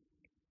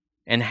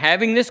 And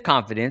having this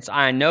confidence,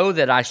 I know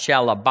that I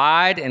shall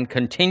abide and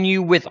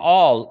continue with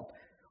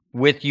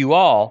you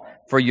all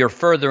for your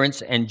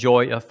furtherance and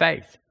joy of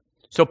faith.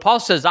 So Paul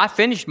says, I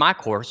finished my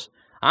course.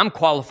 I'm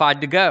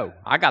qualified to go.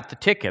 I got the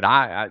ticket.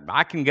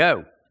 I can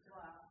go.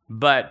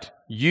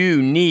 But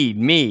you need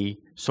me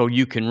so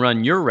you can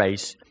run your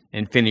race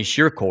and finish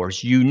your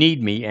course. You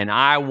need me, and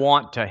I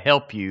want to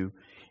help you.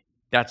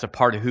 That's a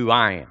part of who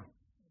I am.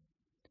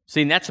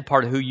 See, and that's a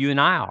part of who you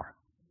and I are.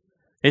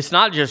 It's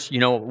not just,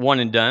 one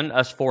and done,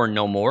 us four and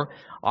no more.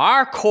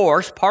 Our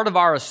course, part of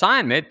our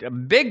assignment, a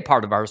big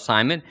part of our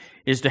assignment,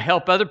 is to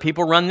help other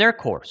people run their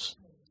course.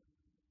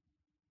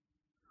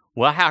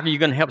 Well, how are you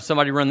going to help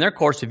somebody run their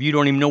course if you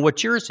don't even know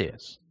what yours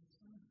is?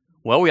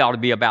 Well, we ought to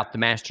be about the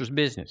master's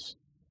business.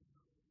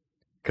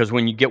 Because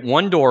when you get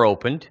one door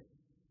opened,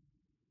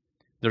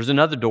 there's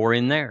another door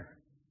in there.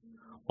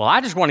 Well, I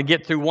just want to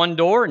get through one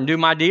door and do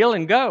my deal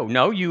and go.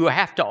 No, you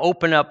have to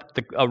open up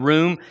a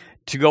room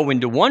to go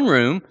into one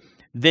room.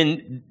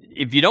 Then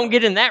if you don't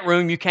get in that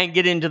room, you can't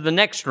get into the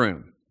next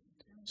room.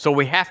 So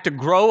we have to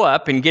grow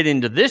up and get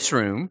into this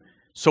room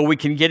so we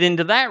can get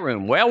into that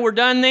room. Well, we're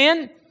done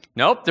then?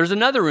 Nope, there's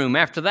another room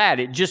after that.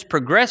 It just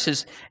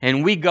progresses,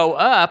 and we go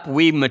up,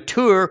 we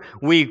mature,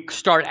 we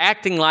start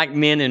acting like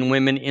men and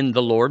women in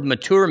the Lord,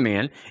 mature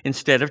men,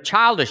 instead of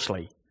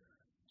childishly.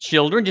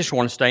 Children just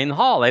want to stay in the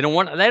hall. They don't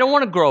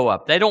want to grow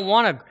up. They don't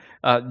want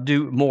to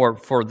do more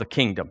for the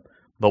kingdom.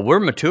 But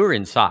we're mature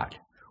inside.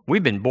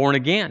 We've been born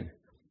again.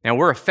 And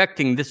we're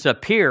affecting this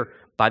up here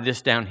by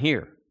this down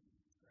here.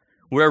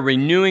 We're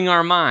renewing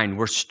our mind.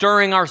 We're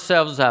stirring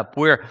ourselves up.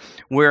 We're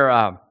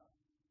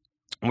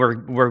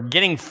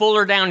getting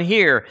fuller down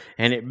here,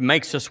 and it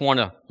makes us want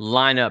to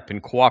line up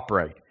and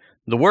cooperate.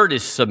 The word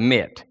is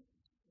submit.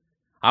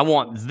 I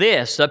want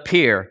this up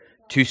here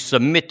to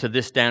submit to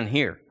this down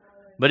here.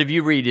 But if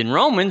you read in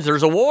Romans,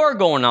 there's a war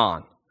going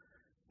on.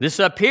 This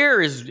up here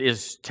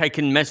is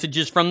taking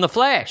messages from the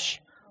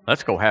flesh.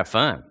 Let's go have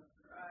fun.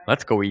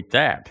 Let's go eat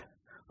that.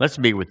 Let's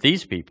be with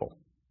these people.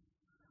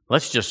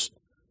 Let's just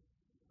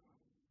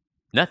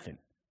nothing.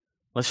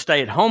 Let's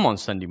stay at home on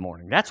Sunday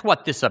morning. That's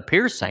what this up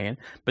here is saying.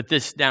 But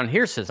this down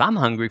here says, I'm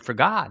hungry for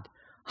God.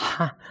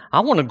 I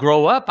want to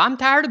grow up. I'm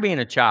tired of being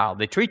a child.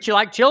 They treat you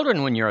like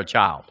children when you're a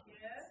child.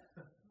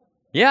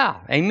 Yeah,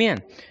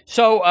 amen.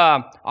 So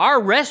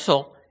our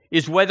wrestle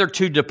is whether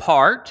to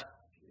depart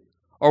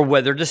or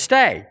whether to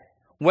stay.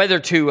 Whether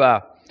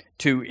to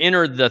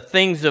enter the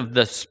things of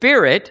the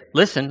Spirit,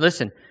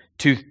 listen,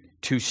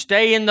 to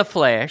stay in the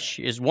flesh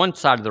is one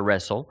side of the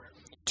wrestle.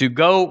 To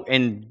go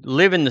and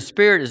live in the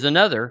Spirit is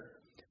another.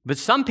 But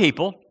some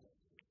people,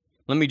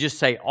 let me just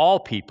say all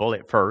people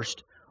at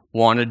first,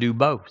 want to do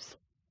both.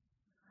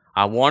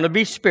 I want to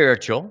be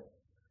spiritual,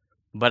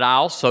 but I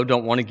also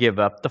don't want to give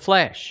up the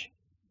flesh.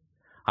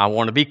 I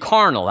want to be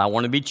carnal. I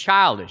want to be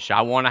childish.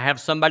 I want to have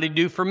somebody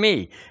do for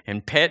me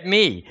and pet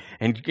me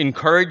and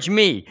encourage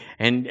me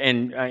and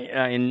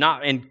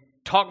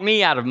talk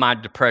me out of my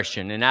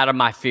depression and out of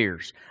my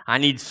fears. I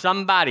need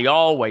somebody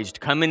always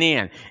coming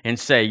in and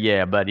say,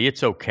 yeah, buddy,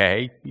 it's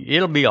okay.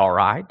 It'll be all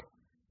right.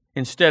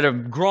 Instead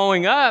of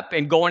growing up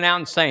and going out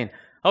and saying,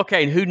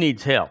 okay, who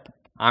needs help?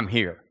 I'm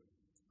here.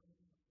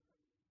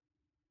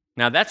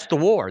 Now, that's the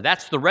war.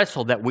 That's the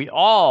wrestle that we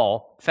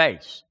all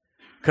face.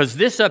 Because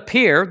this up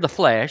here, the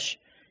flesh,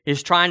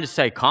 is trying to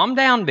say, calm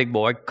down, big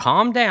boy,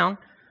 calm down.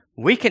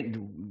 Let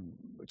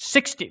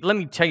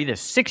me tell you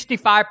this,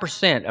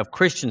 65% of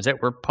Christians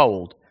that were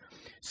polled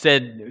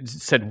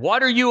said,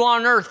 what are you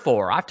on earth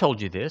for? I've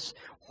told you this.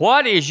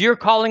 What is your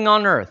calling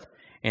on earth?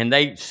 And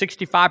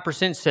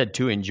 65% said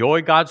to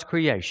enjoy God's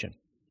creation.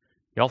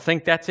 Y'all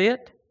think that's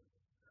it?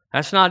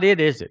 That's not it,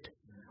 is it?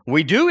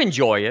 We do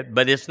enjoy it,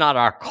 but it's not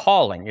our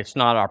calling. It's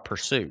not our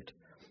pursuit.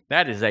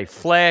 That is a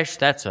flesh,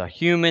 that's a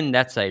human,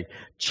 that's a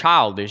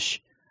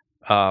childish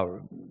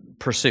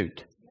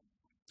pursuit.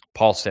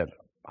 Paul said,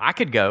 I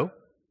could go.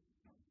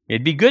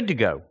 It'd be good to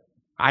go.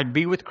 I'd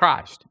be with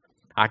Christ.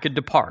 I could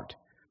depart.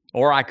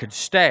 Or I could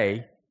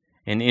stay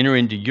and enter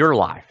into your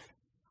life.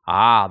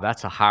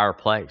 That's a higher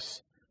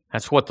place.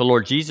 That's what the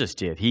Lord Jesus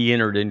did. He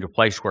entered into a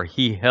place where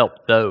He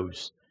helped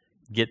those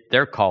get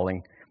their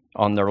calling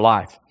on their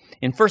life.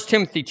 In 1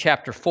 Timothy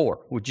chapter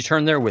 4, would you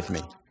turn there with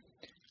me?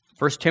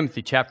 1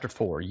 Timothy chapter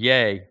 4,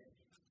 yay.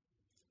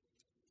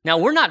 Now,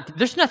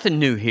 there's nothing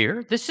new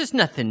here. This is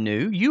nothing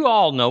new. You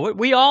all know it.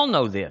 We all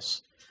know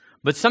this.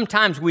 But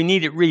sometimes we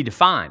need it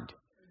redefined.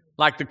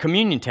 Like the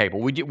communion table.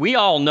 We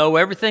all know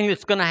everything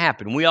that's going to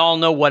happen. We all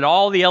know what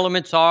all the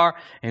elements are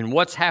and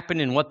what's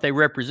happened and what they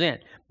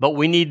represent. But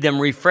we need them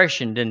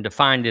refreshed and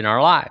defined in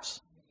our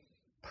lives.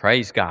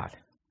 Praise God.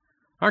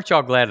 Aren't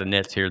y'all glad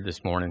Annette's here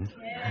this morning?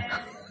 Yeah.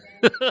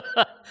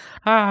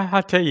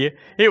 I tell you,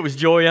 it was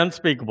joy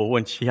unspeakable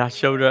when she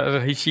showed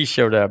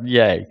up.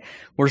 Yay.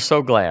 We're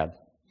so glad.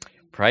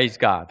 Praise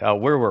God.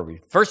 Where were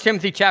we? 1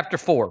 Timothy chapter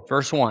 4,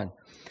 verse 1.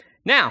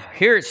 Now,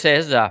 here it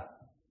says,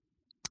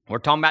 we're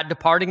talking about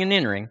departing and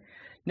entering.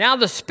 Now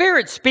the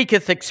Spirit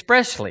speaketh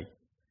expressly.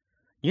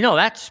 You know,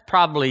 that's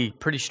probably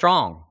pretty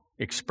strong,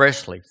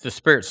 expressly. It's the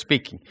Spirit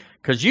speaking.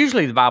 Because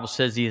usually the Bible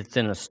says it's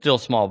in a still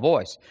small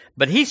voice.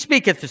 But He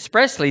speaketh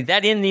expressly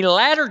that in the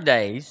latter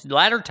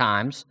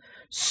times,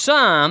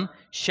 some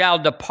shall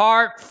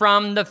depart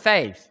from the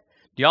faith.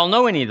 Do y'all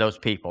know any of those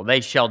people? They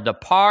shall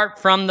depart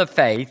from the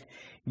faith,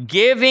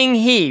 giving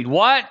heed.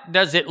 What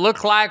does it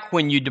look like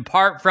when you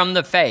depart from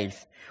the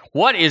faith?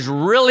 What is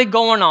really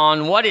going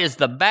on? What is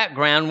the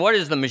background? What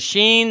is the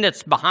machine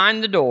that's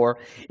behind the door?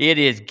 It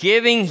is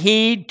giving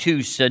heed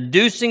to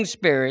seducing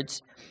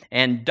spirits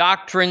and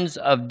doctrines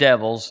of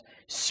devils,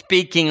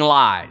 speaking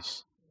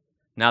lies.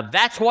 Now,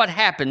 that's what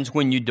happens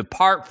when you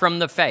depart from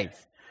the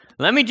faith.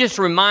 Let me just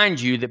remind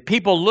you that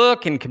people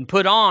look and can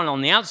put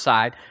on the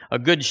outside a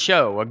good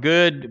show, a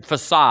good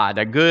facade,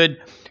 a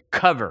good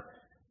cover.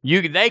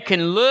 They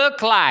can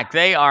look like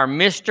they are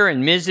Mr.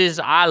 and Mrs.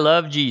 I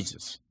love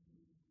Jesus.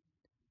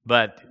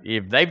 But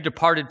if they've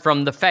departed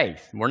from the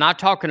faith, we're not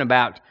talking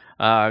about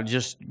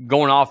just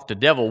going off to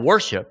devil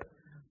worship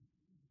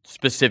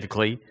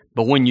specifically,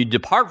 but when you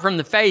depart from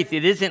the faith,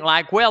 it isn't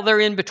like, well, they're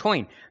in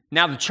between.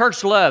 Now, the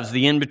church loves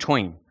the in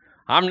between.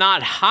 I'm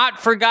not hot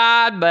for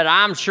God, but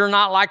I'm sure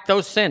not like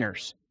those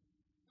sinners.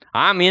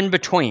 I'm in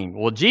between.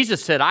 Well,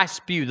 Jesus said, I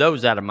spew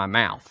those out of my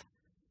mouth.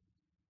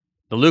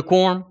 The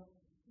lukewarm,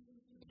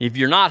 if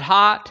you're not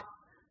hot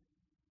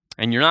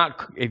and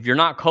if you're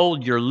not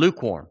cold, you're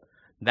lukewarm.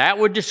 That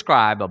would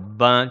describe a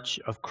bunch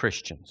of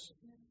Christians.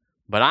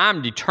 But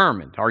I'm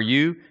determined, are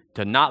you,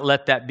 to not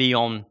let that be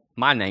on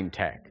my name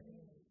tag.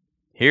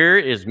 Here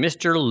is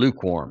Mr.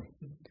 Lukewarm.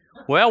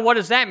 Well, what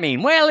does that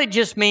mean? Well, it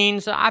just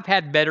means I've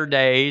had better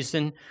days,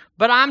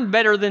 but I'm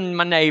better than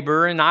my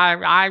neighbor, and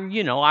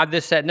I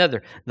this, that, and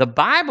other. The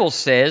Bible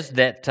says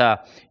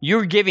that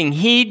you're giving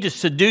heed to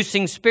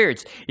seducing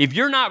spirits. If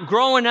you're not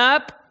growing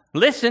up,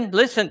 listen,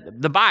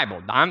 the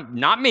Bible,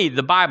 not me,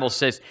 the Bible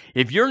says,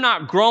 if you're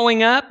not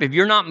growing up, if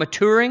you're not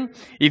maturing,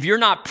 if you're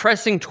not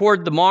pressing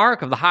toward the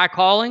mark of the high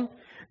calling,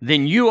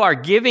 then you are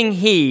giving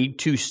heed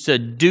to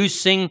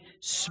seducing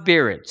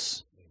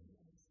spirits.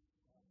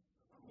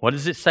 What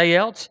does it say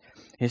else?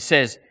 It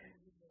says,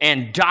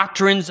 and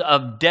doctrines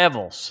of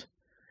devils.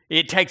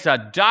 It takes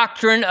a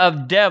doctrine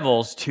of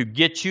devils to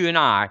get you and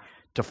I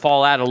to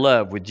fall out of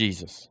love with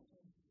Jesus.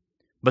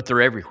 But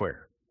they're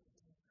everywhere.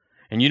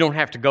 And you don't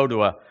have to go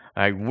to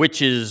a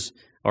witches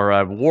or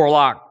a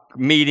warlock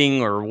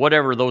meeting or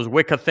whatever those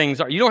Wicca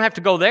things are. You don't have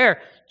to go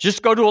there.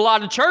 just go to a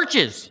lot of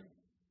churches.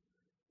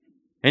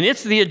 And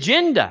it's the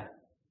agenda.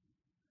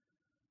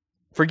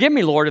 Forgive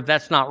me, Lord, if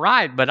that's not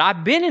right, but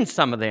I've been in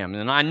some of them,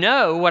 and I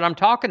know what I'm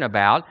talking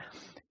about.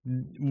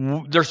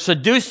 There's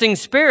seducing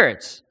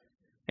spirits,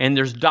 and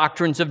there's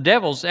doctrines of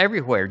devils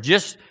everywhere.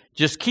 Just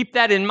keep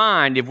that in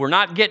mind. If we're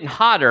not getting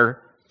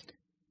hotter,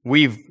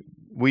 we've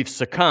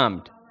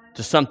succumbed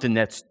to something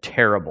that's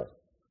terrible.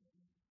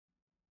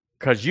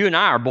 Because you and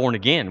I are born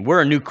again.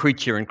 We're a new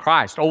creature in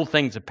Christ. Old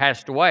things have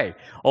passed away.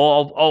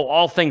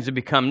 All things have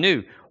become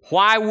new.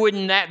 Why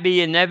wouldn't that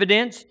be in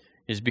evidence?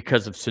 Is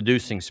because of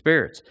seducing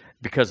spirits,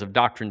 because of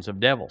doctrines of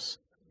devils.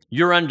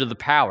 You're under the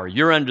power.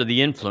 You're under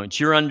the influence.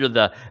 You're under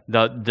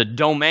the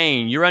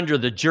domain. You're under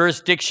the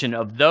jurisdiction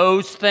of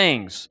those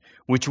things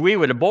which we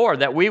would abhor,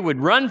 that we would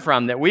run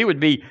from, that we would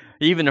be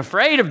even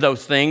afraid of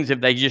those things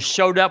if they just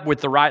showed up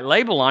with the right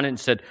label on it and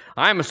said,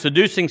 I'm a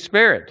seducing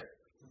spirit.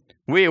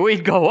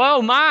 We'd go,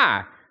 oh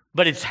my!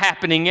 But it's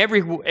happening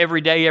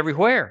every day,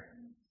 everywhere.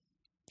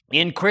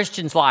 In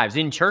Christians' lives,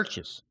 in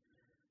churches.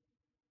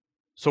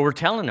 So we're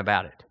telling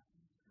about it.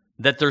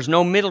 That there's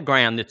no middle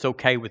ground that's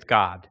okay with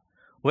God.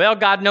 Well,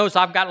 God knows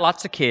I've got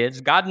lots of kids.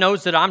 God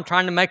knows that I'm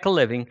trying to make a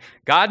living.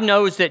 God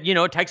knows that,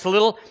 it takes a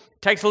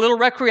little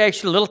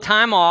recreation, a little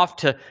time off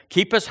to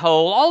keep us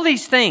whole. All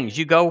these things.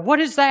 You go, what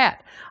is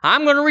that?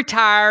 I'm going to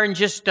retire and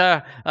just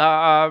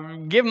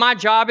give my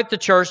job at the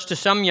church to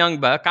some young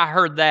buck. I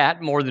heard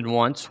that more than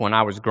once when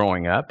I was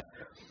growing up.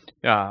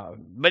 But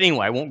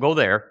anyway, I won't go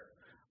there.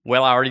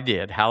 Well, I already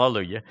did.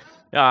 Hallelujah.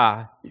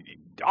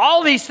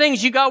 All these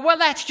things you go, well,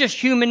 that's just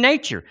human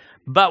nature.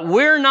 But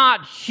we're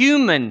not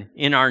human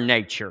in our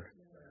nature.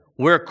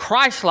 We're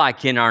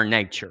Christ-like in our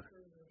nature.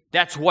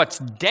 That's what's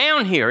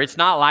down here. It's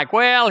not like,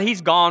 well, he's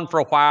gone for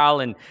a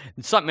while and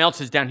something else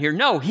is down here.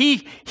 No,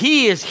 he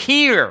is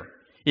here.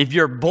 If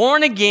you're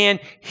born again,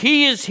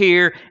 he is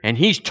here and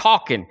he's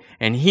talking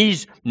and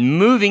he's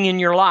moving in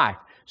your life.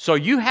 So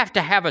you have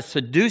to have a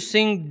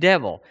seducing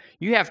devil.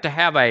 You have to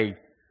have a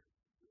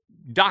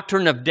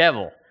doctrine of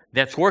devil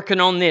that's working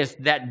on this,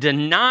 that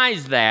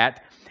denies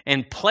that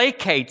and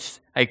placates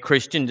a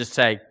Christian to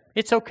say,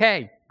 it's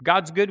okay.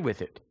 God's good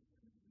with it.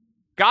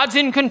 God's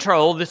in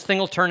control. This thing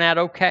will turn out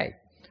okay.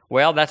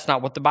 Well, that's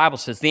not what the Bible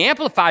says. The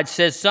Amplified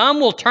says some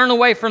will turn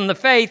away from the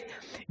faith,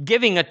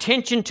 giving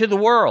attention to the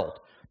world.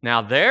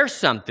 Now, there's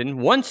something.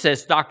 One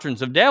says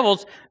doctrines of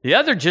devils. The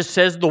other just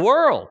says the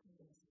world.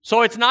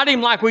 So it's not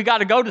even like we got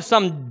to go to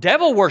some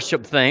devil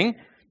worship thing,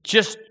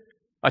 just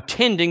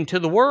attending to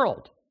the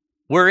world.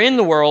 We're in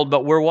the world,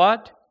 but we're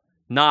what?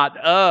 Not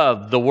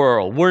of the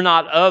world. We're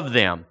not of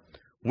them.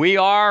 We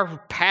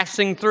are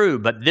passing through,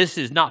 but this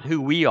is not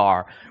who we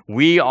are.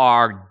 We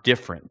are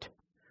different.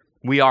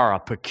 We are a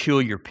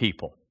peculiar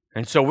people.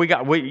 And so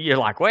you're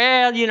like,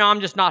 well, I'm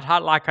just not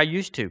hot like I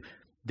used to.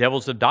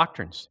 Devils of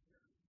doctrines.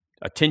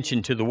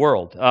 Attention to the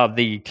world.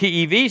 The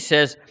TEV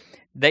says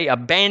they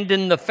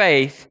abandon the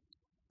faith.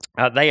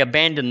 They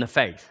abandon the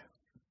faith.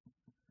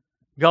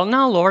 You go,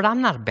 no, Lord,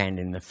 I'm not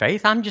abandoning the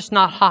faith. I'm just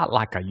not hot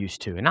like I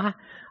used to. And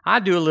I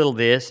do a little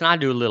this and I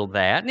do a little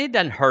that. And it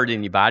doesn't hurt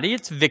anybody.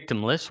 It's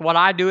victimless. What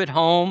I do at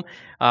home,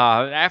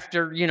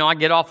 after, I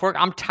get off work,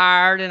 I'm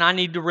tired and I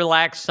need to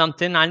relax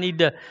something. I need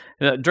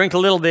to drink a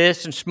little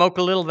this and smoke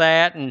a little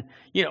that and,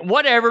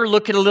 whatever,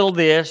 look at a little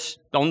this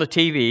on the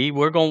TV.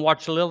 We're going to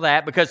watch a little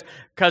that because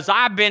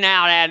I've been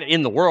out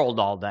in the world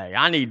all day.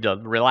 I need to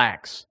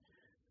relax.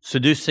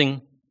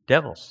 Seducing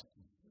devils.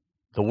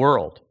 The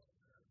world.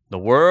 The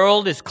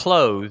world is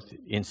clothed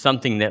in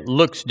something that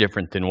looks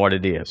different than what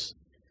it is.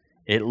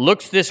 It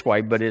looks this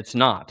way, but it's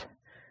not.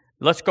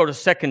 Let's go to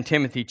 2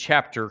 Timothy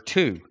chapter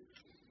 2.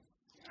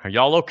 Are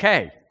y'all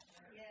okay?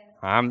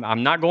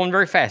 I'm not going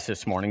very fast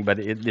this morning, but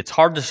it's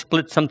hard to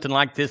split something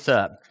like this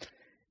up.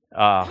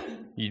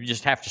 You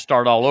just have to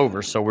start all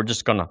over, so we're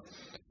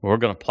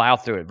gonna plow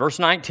through it. Verse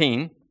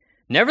 19,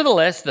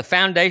 nevertheless, the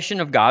foundation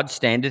of God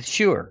standeth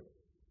sure.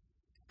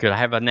 Could I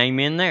have a name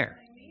in there?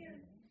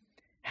 Amen.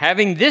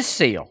 Having this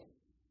seal.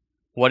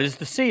 What is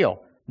the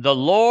seal? The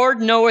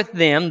Lord knoweth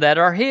them that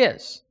are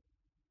his.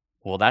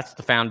 Well, that's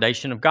the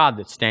foundation of God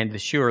that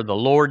standeth sure. The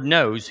Lord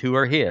knows who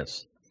are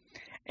his.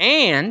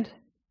 And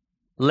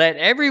let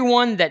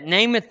everyone that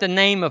nameth the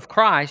name of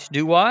Christ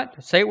do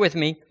what? Say it with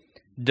me.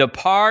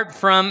 Depart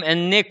from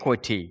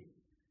iniquity.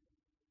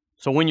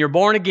 So when you're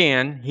born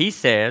again, he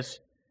says,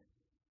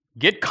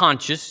 get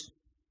conscious,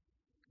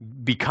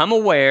 become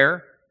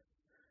aware,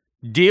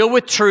 deal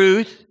with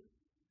truth,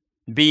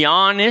 be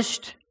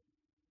honest.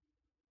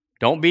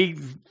 Don't be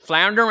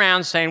floundering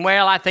around saying,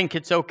 well, I think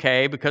it's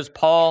okay because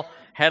Paul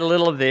had a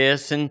little of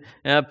this and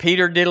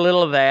Peter did a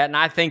little of that and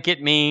I think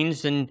it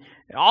means, and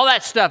all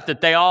that stuff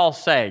that they all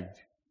say.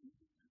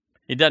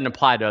 It doesn't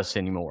apply to us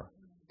anymore.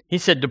 He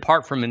said,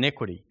 depart from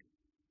iniquity.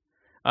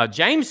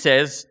 James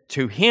says,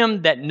 to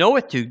him that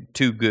knoweth to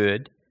do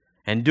good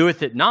and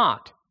doeth it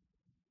not,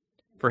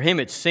 for him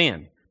it's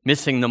sin,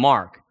 missing the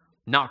mark,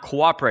 not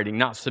cooperating,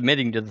 not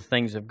submitting to the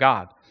things of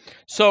God.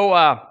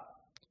 So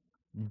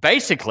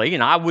basically,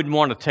 and I wouldn't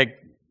want to take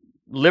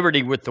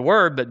liberty with the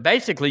word, but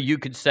basically you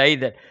could say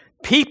that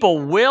people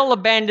will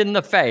abandon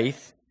the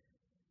faith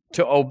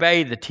to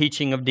obey the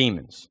teaching of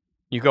demons.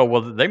 You go,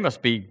 well, they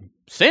must be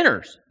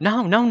sinners.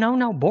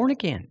 No, born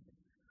again.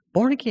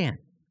 Born again.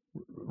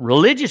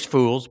 Religious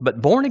fools,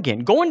 but born again.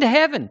 Going to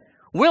heaven.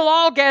 We'll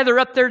all gather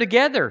up there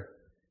together.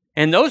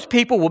 And those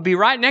people will be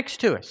right next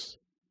to us.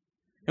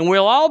 And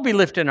we'll all be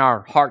lifting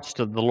our hearts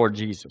to the Lord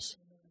Jesus.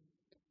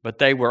 But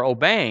they were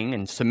obeying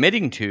and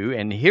submitting to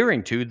and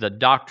adhering to the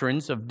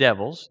doctrines of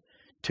devils,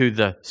 to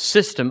the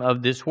system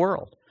of this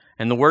world.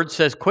 And the Word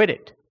says, quit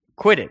it.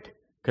 Quit it.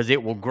 Because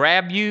it will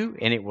grab you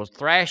and it will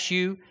thrash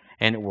you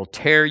and it will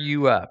tear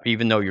you up,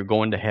 even though you're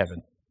going to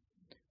heaven.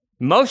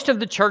 Most of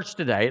the church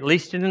today, at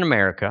least in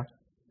America,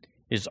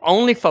 is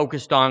only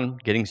focused on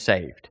getting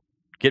saved.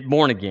 Get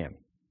born again.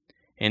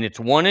 And it's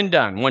one and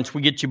done. Once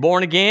we get you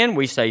born again,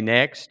 we say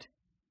next.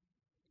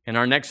 And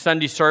our next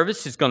Sunday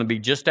service is going to be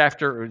just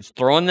after it's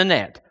throwing the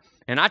net.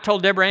 And I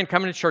told Deborah Ann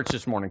coming to church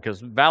this morning because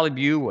Valley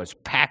View was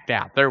packed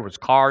out. There was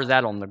cars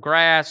out on the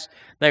grass.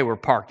 They were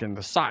parked in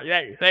the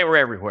side. They were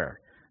everywhere.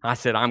 I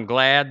said, I'm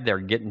glad they're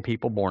getting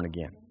people born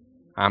again.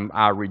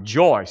 I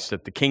rejoice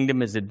that the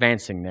kingdom is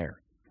advancing there.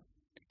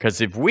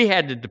 Because if they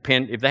had to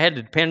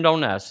depend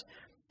on us,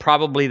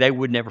 probably they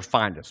would never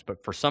find us.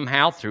 But for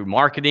somehow through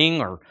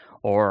marketing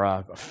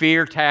or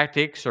fear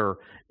tactics or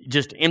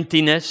just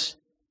emptiness,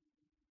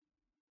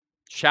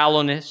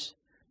 shallowness,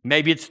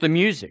 maybe it's the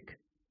music.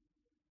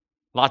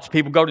 Lots of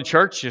people go to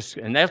church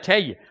and they'll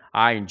tell you,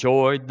 I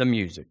enjoyed the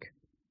music.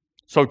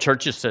 So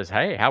church just says,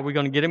 hey, how are we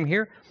going to get them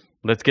here?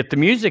 Let's get the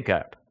music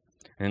up.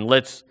 And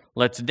let's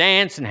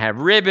dance and have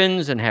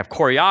ribbons and have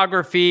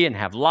choreography and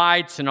have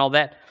lights and all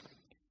that.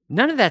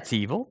 None of that's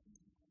evil.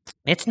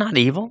 It's not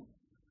evil.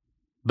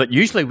 But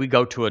usually we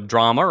go to a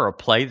drama or a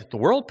play that the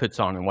world puts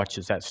on and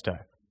watches that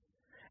stuff.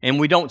 And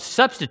we don't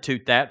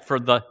substitute that for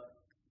the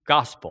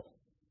gospel.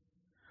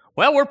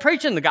 Well, we're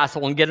preaching the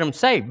gospel and getting them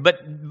saved.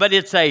 But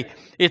it's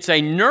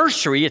a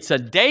nursery, it's a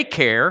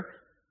daycare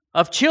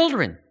of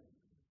children.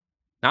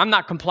 Now, I'm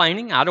not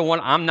complaining.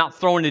 I'm not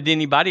throwing it at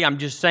anybody. I'm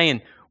just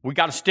saying we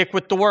got to stick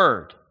with the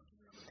Word.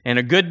 And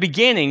a good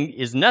beginning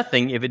is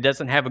nothing if it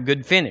doesn't have a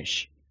good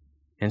finish.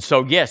 And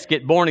so, yes,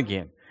 get born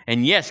again.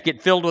 And yes,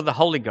 get filled with the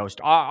Holy Ghost.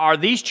 Are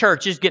these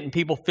churches getting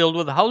people filled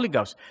with the Holy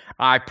Ghost?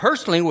 I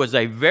personally was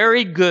a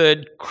very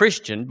good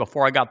Christian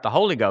before I got the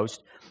Holy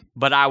Ghost,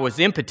 but I was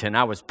impotent.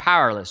 I was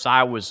powerless.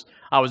 I was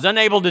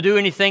unable to do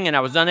anything, and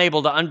I was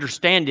unable to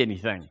understand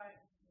anything.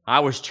 I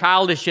was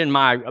childish in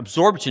my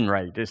absorption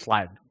rate. It's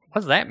like,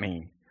 what does that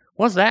mean?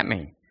 What does that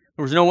mean?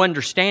 There was no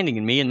understanding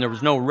in me, and there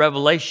was no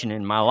revelation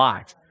in my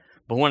life.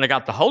 But when I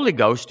got the Holy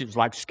Ghost, it was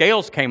like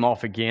scales came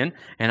off again,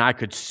 and I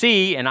could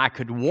see, and I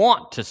could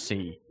want to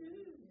see.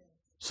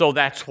 So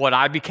that's what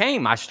I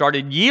became. I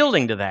started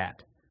yielding to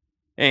that,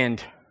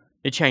 and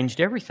it changed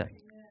everything.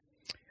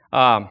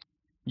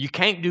 You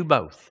can't do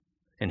both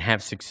and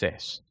have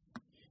success.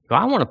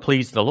 I want to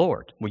please the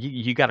Lord. Well,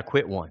 you got to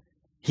quit one.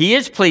 He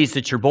is pleased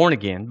that you're born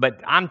again,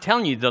 but I'm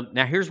telling you,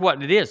 now here's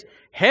what it is.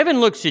 Heaven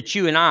looks at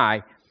you and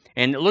I,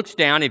 and it looks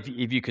down, if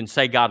you can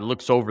say God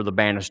looks over the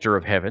banister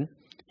of heaven.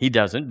 He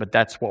doesn't, but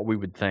that's what we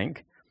would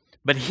think.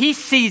 But He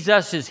sees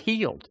us as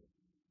healed.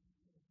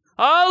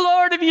 Oh,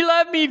 Lord, if you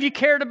loved me, if you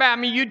cared about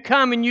me, you'd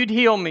come and you'd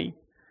heal me.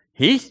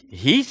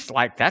 He's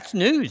like, that's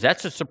news.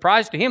 That's a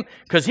surprise to Him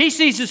because He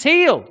sees us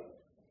healed.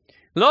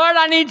 Lord,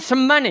 I need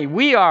some money.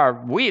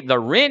 The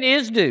rent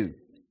is due.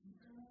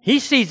 He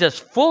sees us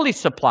fully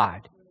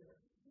supplied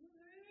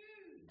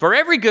for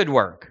every good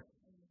work.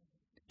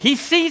 He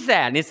sees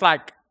that, and it's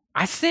like,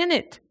 I sent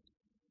it.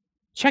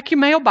 Check your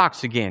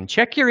mailbox again.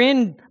 Check your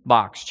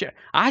inbox.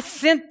 I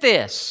sent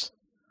this.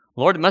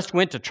 Lord, it must have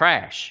went to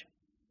trash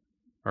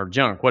or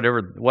junk,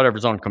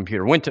 whatever's on the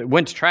computer. Went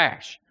to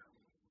trash.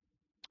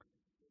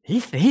 He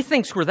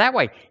thinks we're that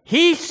way.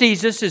 He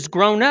sees us as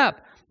grown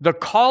up. The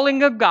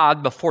calling of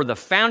God before the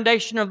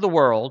foundation of the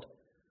world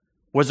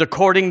was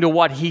according to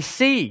what He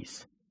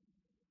sees.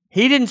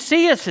 He didn't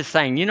see us as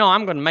saying,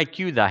 I'm going to make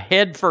you the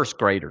head first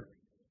grader.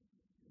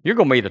 You're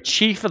going to be the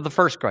chief of the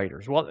first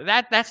graders. Well,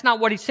 that's not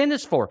what He sent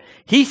us for.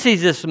 He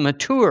sees us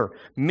mature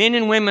men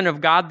and women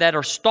of God that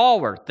are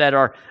stalwart, that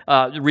are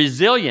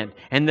resilient,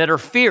 and that are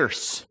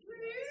fierce.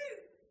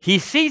 He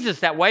sees us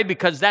that way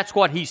because that's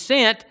what He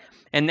sent,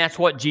 and that's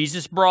what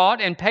Jesus brought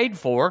and paid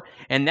for,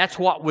 and that's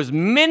what was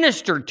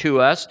ministered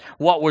to us,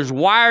 what was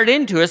wired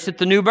into us at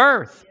the new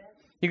birth.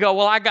 You go,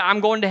 well,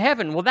 I'm going to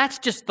heaven. Well, that's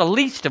just the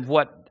least of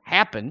what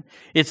happened.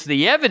 It's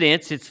the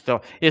evidence, it's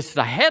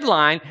the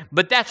headline,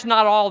 but that's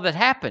not all that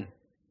happened.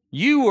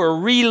 You were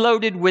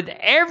reloaded with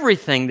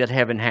everything that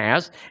heaven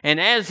has,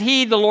 and as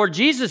He, the Lord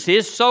Jesus,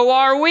 is, so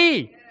are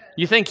we.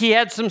 You think He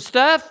had some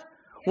stuff?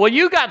 Well,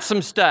 you got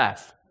some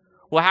stuff.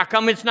 Well, how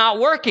come it's not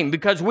working?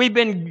 Because we've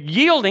been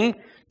yielding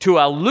to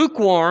a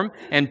lukewarm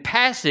and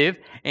passive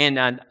and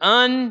an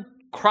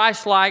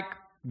un-Christ-like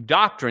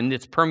doctrine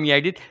that's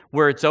permeated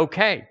where it's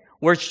okay.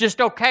 Where it's just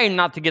okay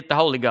not to get the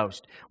Holy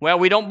Ghost. Well,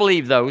 we don't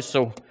believe those,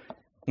 so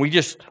we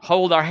just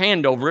hold our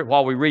hand over it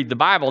while we read the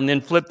Bible and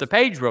then flip the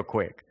page real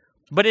quick.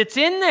 But it's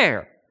in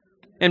there.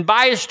 And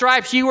by His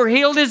stripes ye were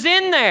healed is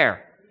in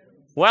there.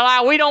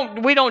 Well, we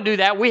don't do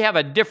that. We have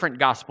a different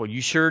gospel.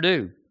 You sure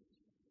do.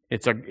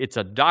 It's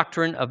a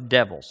doctrine of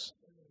devils.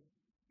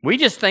 We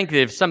just think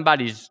that if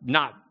somebody's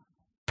not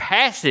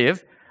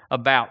passive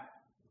about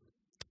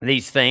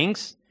these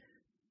things,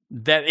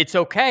 that it's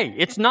okay.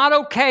 It's not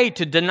okay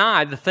to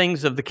deny the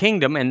things of the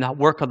kingdom and the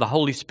work of the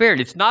Holy Spirit.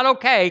 It's not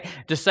okay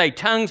to say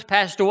tongues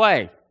passed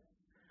away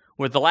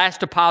with the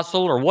last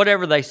apostle or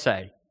whatever they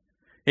say.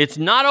 It's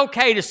not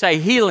okay to say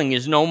healing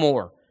is no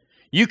more.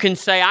 You can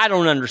say, I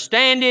don't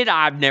understand it.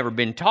 I've never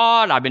been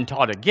taught. I've been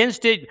taught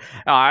against it.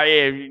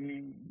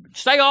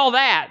 Say all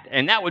that,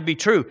 and that would be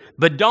true.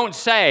 But don't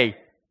say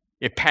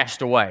it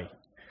passed away,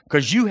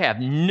 because you have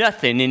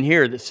nothing in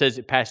here that says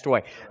it passed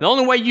away. The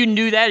only way you can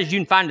do that is you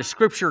can find a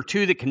scripture or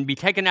two that can be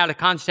taken out of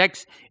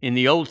context in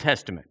the Old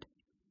Testament.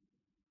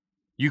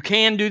 You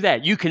can do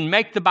that. You can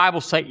make the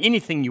Bible say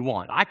anything you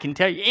want. I can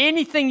tell you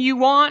anything you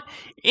want,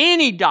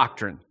 any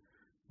doctrine.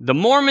 The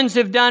Mormons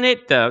have done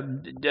it.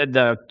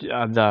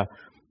 The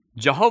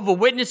Jehovah's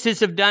Witnesses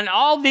have done it.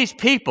 All these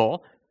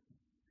people,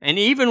 and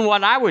even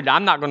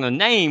I'm not going to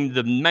name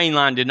the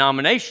mainline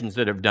denominations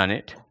that have done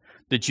it,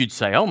 that you'd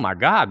say, oh my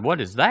God, what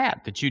is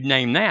that? That you'd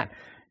name that.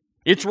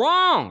 It's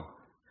wrong.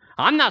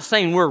 I'm not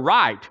saying we're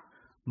right,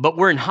 but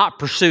we're in hot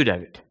pursuit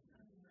of it.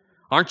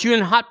 Aren't you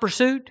in hot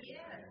pursuit?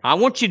 I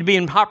want you to be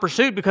in hot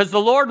pursuit because the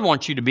Lord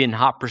wants you to be in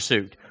hot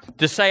pursuit.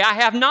 To say, I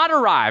have not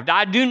arrived.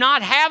 I do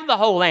not have the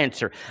whole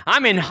answer.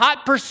 I'm in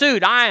hot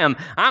pursuit. I'm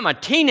a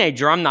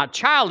teenager. I'm not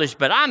childish,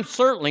 but I'm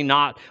certainly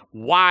not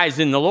wise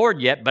in the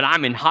Lord yet, but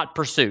I'm in hot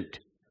pursuit.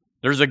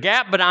 There's a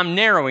gap, but I'm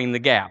narrowing the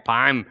gap.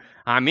 I'm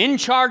in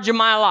charge of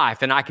my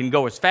life, and I can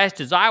go as fast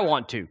as I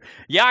want to.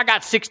 Yeah, I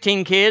got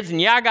 16 kids,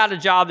 and yeah, I got a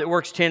job that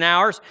works 10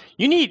 hours.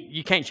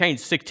 You can't change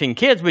 16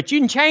 kids, but you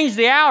can change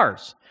the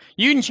hours.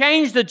 You can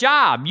change the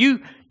job.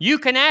 You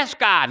can ask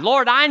God,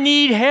 Lord, I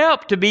need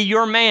help to be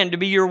your man, to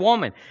be your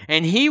woman.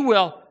 And He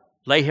will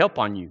lay help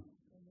on you.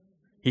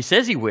 He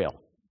says He will.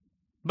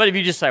 But if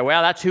you just say,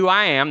 well, that's who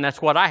I am,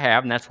 that's what I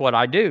have, and that's what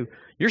I do,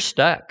 you're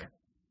stuck.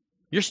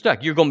 You're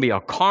stuck. You're going to be a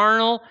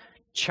carnal,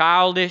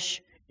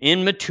 childish,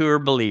 immature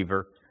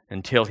believer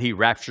until He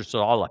raptures it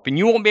all up. And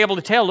you won't be able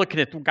to tell, looking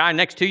at the guy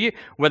next to you,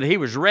 whether he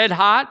was red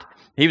hot,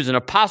 he was an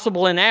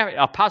apostle in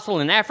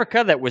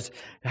Africa that was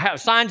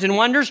signs and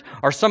wonders,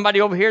 or somebody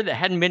over here that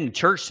hadn't been to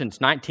church since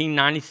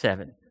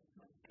 1997.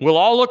 We'll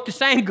all look the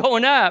same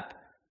going up.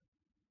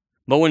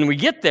 But when we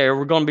get there,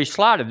 we're going to be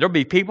slaughtered. There'll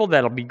be people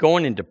that'll be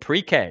going into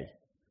pre-K.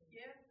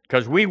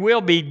 Because we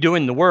will be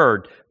doing the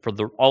Word for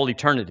all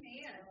eternity.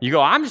 You go,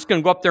 I'm just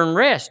going to go up there and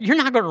rest. You're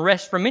not going to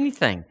rest from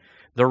anything.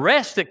 The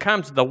rest that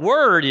comes, the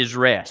Word is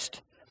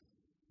rest.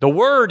 The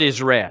Word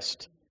is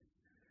rest.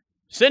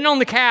 Sitting on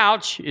the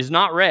couch is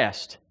not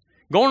rest.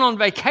 Going on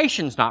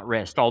vacation is not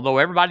rest, although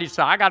everybody says,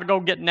 I got to go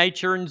get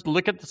nature and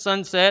look at the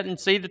sunset and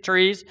see the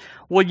trees.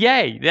 Well,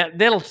 yay,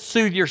 that'll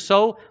soothe your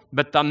soul.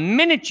 But the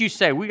minute you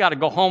say, we got to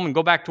go home and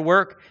go back to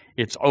work,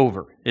 it's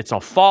over. It's a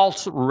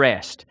false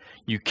rest.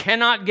 You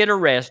cannot get a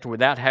rest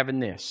without having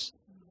this.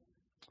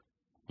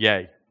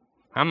 Yay.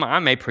 I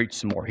may preach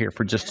some more here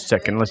for just a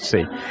second. Let's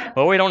see.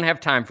 Well, we don't have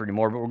time for any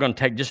more, but we're going to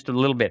take just a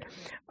little bit.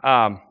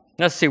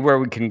 Let's see where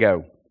we can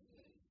go.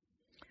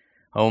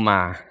 Oh,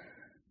 my.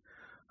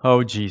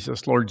 Oh,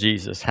 Jesus, Lord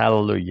Jesus,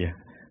 hallelujah.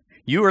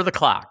 You are the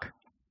clock.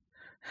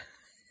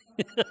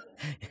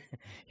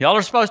 Y'all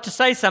are supposed to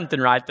say something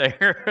right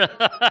there.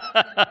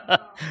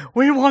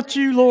 We want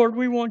you, Lord,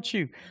 we want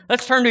you.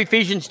 Let's turn to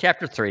Ephesians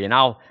chapter 3, and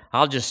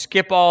I'll just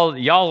skip all.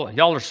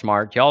 Y'all are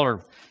smart. Y'all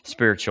are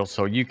spiritual,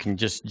 so you can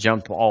just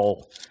jump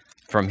all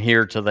from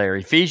here to there.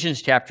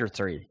 Ephesians chapter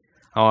 3.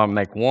 I want to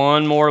make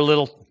one more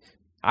little,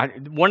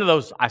 one of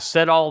those, I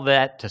said all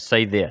that to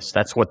say this.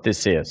 That's what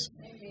this is.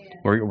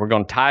 We're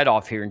going to tie it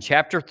off here in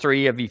chapter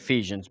 3 of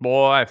Ephesians.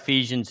 Boy,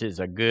 Ephesians is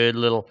a good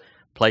little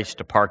place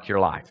to park your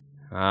life.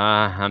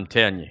 I'm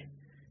telling you,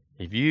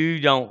 if you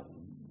don't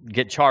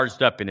get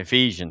charged up in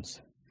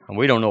Ephesians,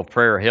 we don't know if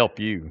prayer will help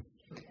you.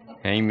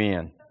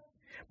 Amen.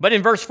 But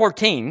in verse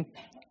 14,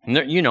 and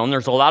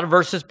there's a lot of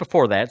verses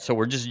before that, so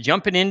we're just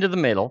jumping into the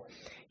middle.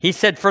 He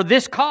said, for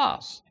this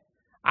cause,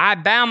 I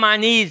bow my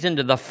knees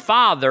unto the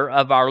Father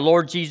of our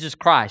Lord Jesus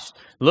Christ.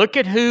 Look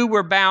at who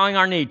we're bowing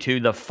our knee to,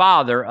 the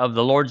Father of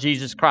the Lord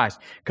Jesus Christ.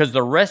 Because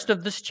the rest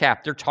of this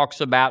chapter talks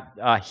about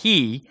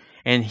He,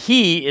 and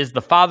He is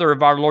the Father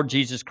of our Lord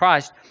Jesus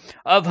Christ,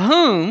 of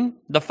whom,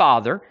 the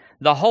Father,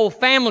 the whole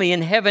family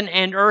in heaven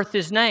and earth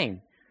is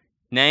named.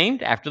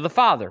 Named after the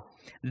Father.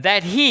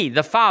 That He,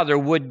 the Father,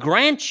 would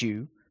grant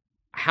you.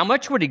 How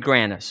much would He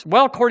grant us?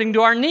 Well, according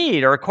to our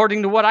need, or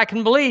according to what I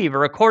can believe,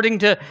 or according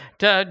to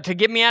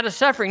get me out of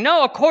suffering.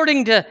 No,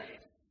 according to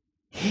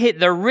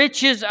the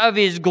riches of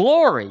His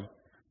glory.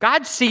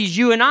 God sees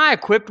you and I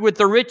equipped with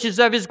the riches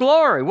of His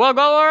glory. Well,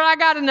 Lord, I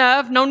got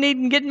enough. No need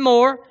in getting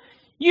more.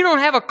 You don't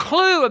have a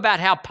clue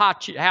about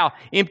how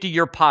empty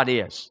your pot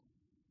is.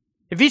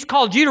 If He's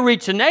called you to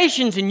reach the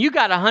nations and you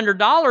got $100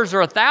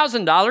 or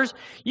 $1,000,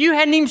 you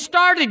hadn't even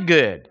started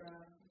good.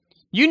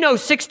 You know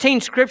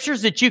 16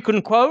 scriptures that you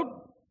can quote.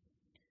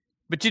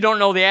 but you don't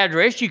know the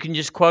address, you can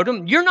just quote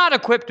them. You're not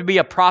equipped to be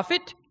a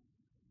prophet.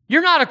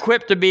 You're not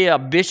equipped to be a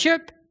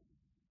bishop.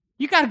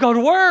 You got to go to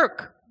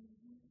work.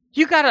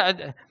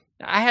 I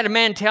had a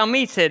man tell me,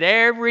 he said,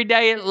 every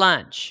day at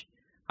lunch,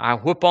 I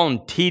whip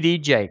on T.D.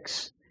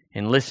 Jakes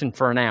and listen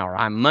for an hour.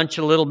 I munch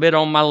a little bit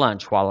on my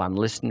lunch while I'm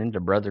listening to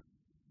Brother.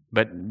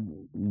 But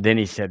then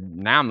he said,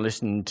 now I'm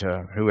listening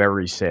to whoever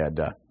he said.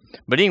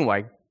 But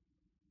anyway,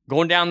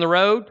 going down the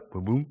road,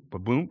 boom,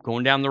 boom,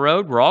 going down the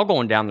road. We're all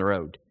going down the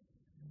road.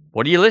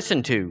 What do you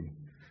listen to?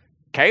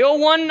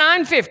 KO1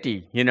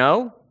 950, you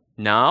know?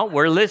 No,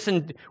 we're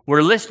listening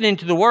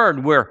to the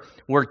Word.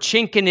 We're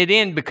chinking it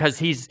in because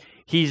He's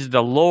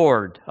the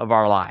Lord of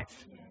our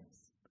life.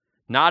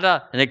 Not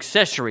an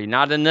accessory,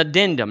 not an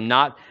addendum,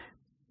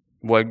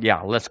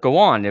 let's go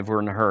on if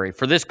we're in a hurry.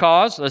 For this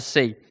cause, let's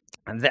see,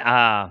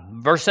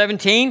 verse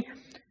 17,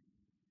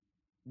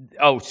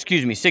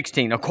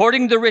 16.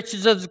 According to the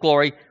riches of His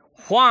glory,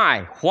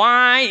 why?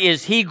 Why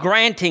is He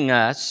granting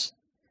us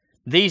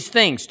these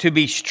things? To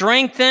be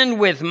strengthened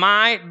with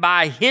might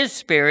by His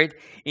Spirit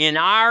in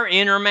our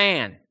inner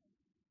man.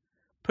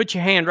 Put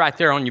your hand right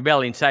there on your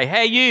belly and say,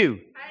 hey, you,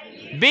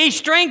 be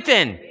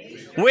strengthened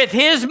with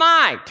His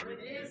might.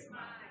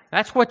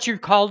 That's what you're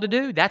called to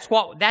do. That's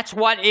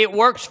what it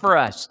works for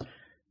us.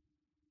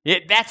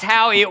 That's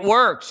how it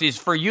works, is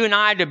for you and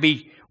I to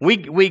be, we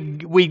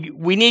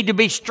need to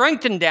be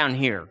strengthened down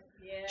here.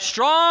 Yeah.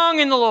 Strong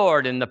in the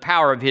Lord and the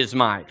power of His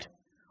might.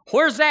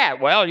 Where's that?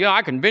 Well,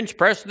 I can bench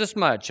press this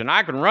much, and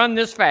I can run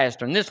this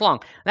fast and this long.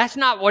 That's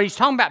not what he's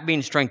talking about,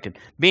 being strengthened.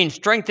 Being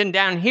strengthened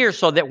down here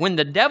so that when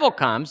the devil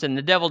comes, and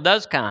the devil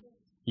does come,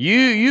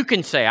 you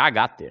can say, I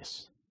got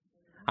this.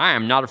 I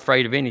am not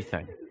afraid of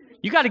anything.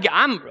 You got to get,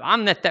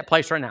 I'm at that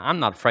place right now. I'm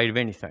not afraid of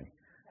anything.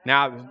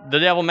 Now, the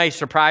devil may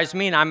surprise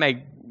me, and I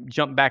may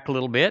jump back a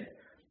little bit.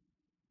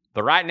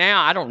 But right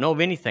now, I don't know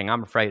of anything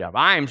I'm afraid of.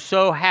 I am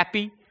so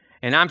happy,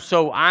 and I'm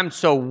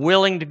so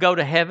willing to go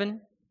to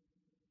heaven.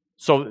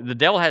 So the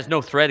devil has no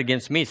threat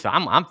against me, so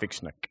I'm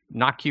fixing to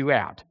knock you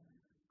out.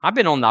 I've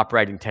been on the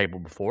operating table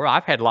before.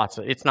 I've had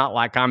it's not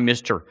like I'm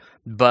Mr.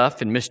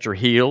 Buff and Mr.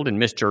 Healed and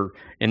Mr.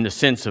 in the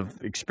sense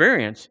of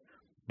experience,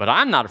 but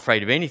I'm not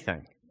afraid of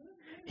anything.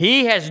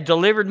 He has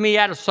delivered me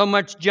out of so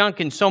much junk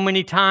in so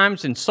many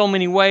times, in so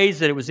many ways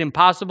that it was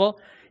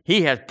impossible.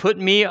 He has put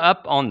me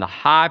up on the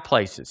high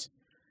places.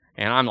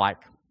 And I'm like,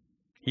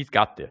 He's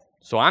got this.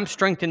 So I'm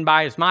strengthened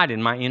by His might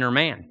in my inner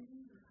man.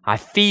 I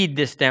feed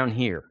this down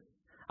here.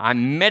 I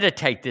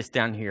meditate this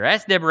down here.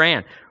 That's Deborah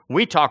Ann.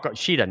 We talk,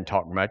 she doesn't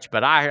talk much,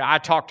 but I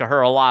talk to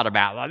her a lot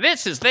about,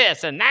 this is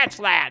this and that's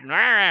that.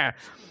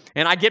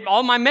 And I get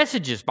all my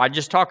messages by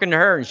just talking to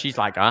her, and she's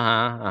like,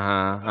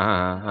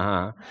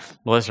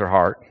 Bless her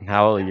heart.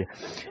 Hallelujah.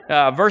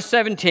 Verse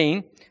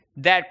 17,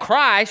 that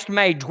Christ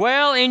may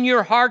dwell in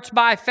your hearts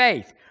by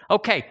faith.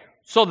 Okay,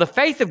 so the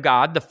faith of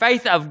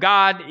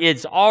God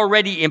is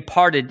already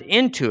imparted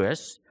into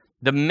us.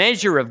 The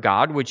measure of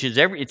God, which is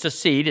it's a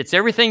seed, it's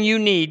everything you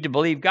need to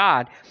believe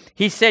God.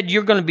 He said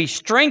you're going to be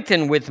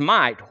strengthened with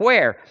might.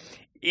 Where?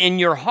 In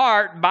your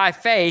heart by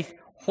faith.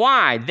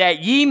 Why?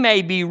 That ye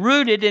may be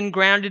rooted and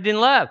grounded in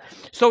love.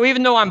 So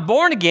even though I'm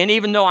born again,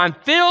 even though I'm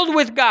filled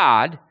with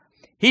God,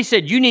 He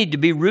said you need to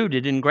be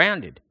rooted and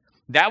grounded.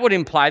 That would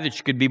imply that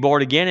you could be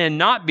born again and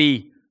not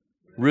be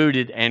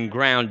rooted and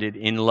grounded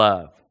in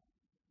love.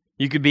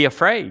 You could be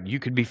afraid. You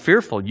could be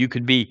fearful. You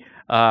could be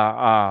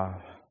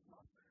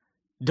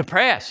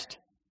depressed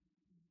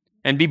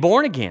and be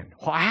born again.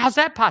 Well, how's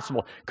that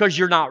possible? Because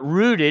you're not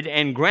rooted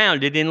and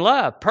grounded in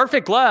love.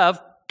 Perfect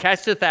love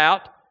casteth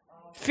out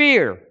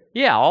fear.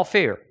 Yeah, all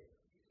fear.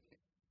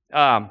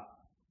 And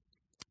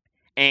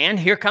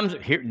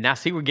now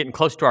see, we're getting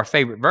close to our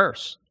favorite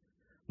verse,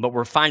 but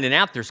we're finding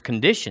out there's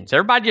conditions.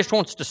 Everybody just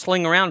wants to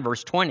sling around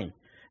verse 20,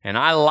 and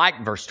I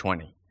like verse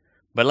 20.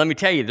 But let me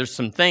tell you, there's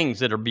some things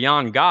that are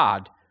beyond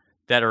God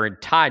that are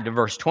tied to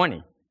verse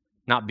 20.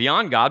 Not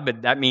beyond God,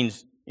 but that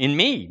means in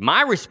me,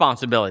 my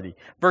responsibility.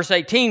 Verse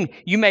 18,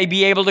 you may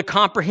be able to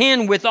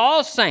comprehend with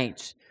all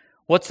saints.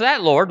 What's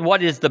that, Lord?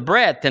 What is the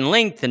breadth and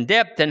length and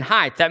depth and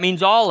height? That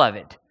means all of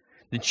it.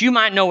 That you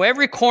might know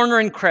every corner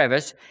and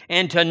crevice,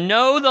 and to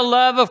know the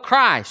love of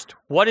Christ.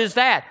 What is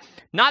that?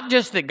 Not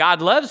just that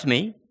God loves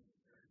me.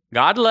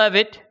 God love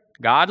it.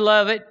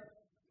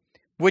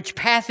 Which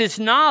passeth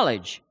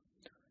knowledge.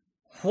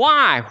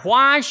 Why?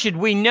 Why should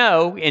we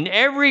know in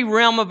every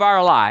realm of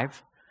our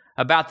life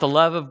about the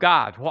love of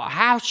God?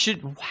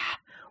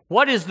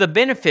 What is the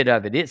benefit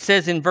of it? It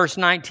says in verse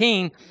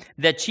 19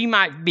 that ye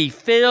might be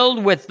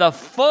filled with the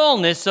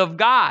fullness of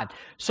God.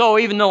 So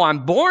even though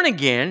I'm born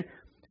again,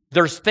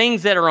 there's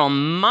things that are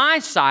on my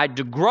side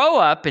to grow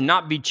up and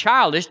not be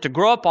childish, to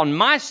grow up on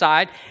my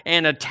side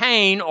and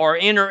attain or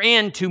enter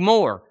into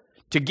more.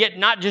 To get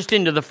not just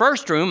into the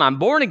first room, I'm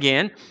born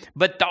again,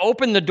 but to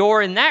open the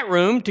door in that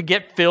room to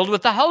get filled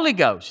with the Holy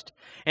Ghost.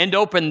 And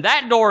open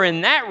that door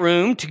in that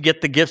room to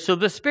get the gifts of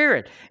the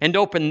Spirit. And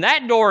open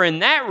that door in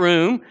that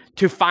room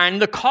to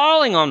find the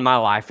calling on my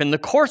life and the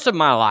course of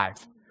my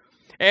life.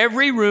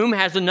 Every room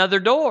has another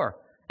door.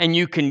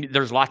 And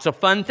there's lots of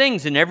fun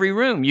things in every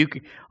room.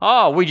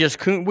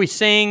 We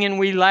sing and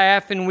we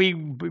laugh and we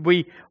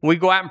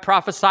go out and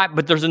prophesy,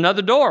 but there's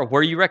another door.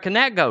 Where you reckon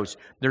that goes?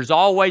 There's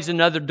always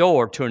another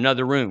door to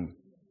another room.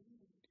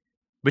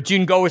 But you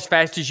can go as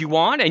fast as you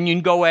want, and you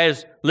can go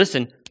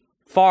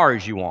far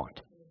as you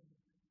want.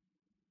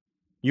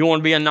 You want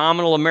to be a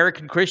nominal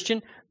American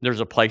Christian? There's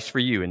a place for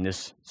you in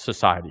this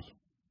society.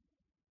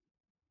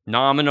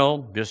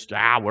 Nominal,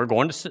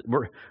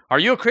 are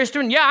you a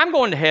Christian? Yeah, I'm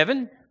going to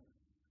heaven.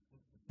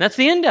 That's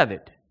the end of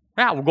it.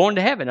 Yeah, we're going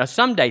to heaven, a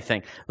someday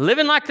thing.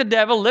 Living like the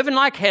devil, living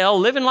like hell,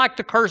 living like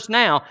the curse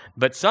now,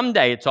 but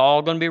someday it's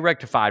all going to be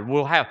rectified.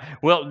 We'll have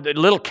the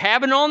little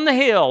cabin on the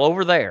hill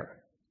over there,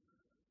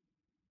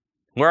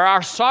 where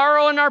our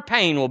sorrow and our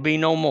pain will be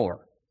no more.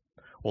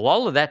 Well,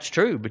 all of that's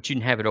true, but you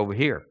can have it over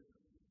here.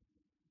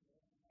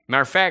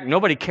 Matter of fact,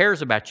 nobody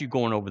cares about you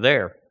going over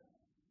there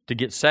to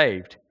get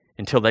saved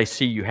until they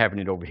see you having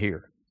it over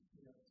here.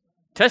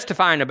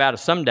 Testifying about a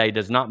someday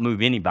does not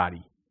move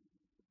anybody,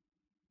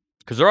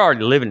 because they're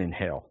already living in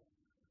hell.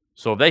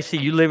 So if they see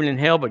you living in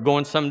hell but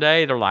going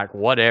someday, they're like,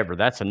 whatever,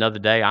 that's another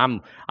day.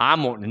 I'm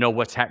wanting to know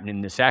what's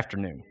happening this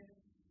afternoon.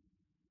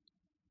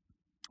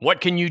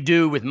 What can you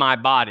do with my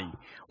body?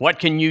 What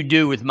can you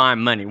do with my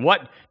money?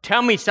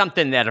 Tell me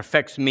something that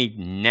affects me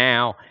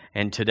now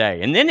and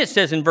today. And then it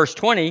says in verse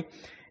 20,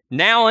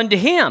 now unto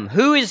him.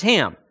 Who is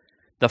him?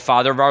 The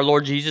Father of our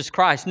Lord Jesus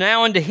Christ.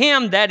 Now unto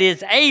him that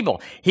is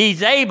able.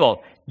 He's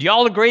able. Do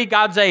y'all agree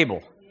God's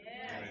able?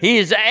 He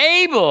is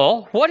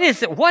able. What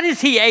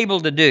is he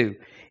able to do?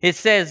 It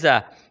says,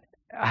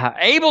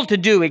 able to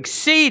do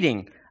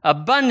exceeding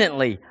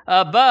abundantly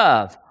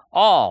above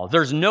all.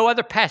 There's no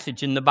other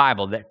passage in the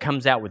Bible that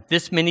comes out with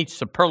this many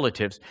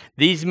superlatives,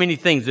 these many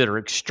things that are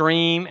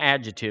extreme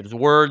adjectives,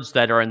 words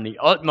that are in the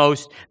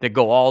utmost, that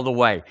go all the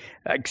way.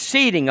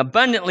 Exceeding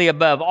abundantly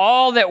above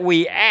all that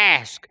we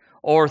ask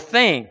or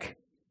think.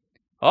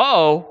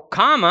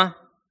 According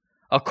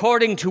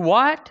to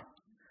what?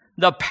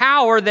 The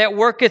power that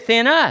worketh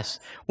in us.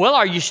 Well,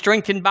 are you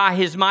strengthened by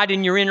his might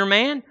in your inner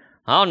man?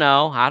 Oh,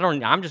 no,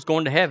 I'm just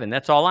going to heaven.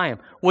 That's all I am.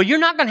 Well, you're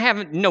not going to have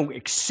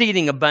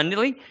exceeding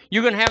abundantly.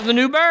 You're going to have the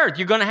new birth.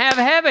 You're going to have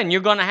heaven.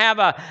 You're going to have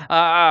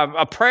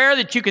a prayer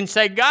that you can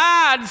say,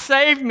 God,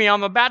 save me.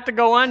 I'm about to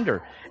go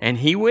under. And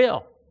he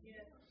will.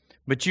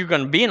 But you're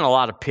going to be in a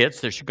lot of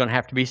pits that you're going to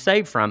have to be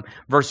saved from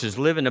versus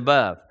living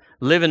above.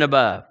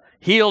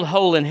 Healed,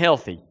 whole, and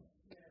healthy.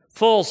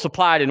 Full,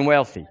 supplied, and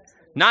wealthy.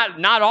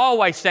 Not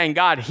always saying,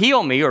 God,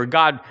 heal me or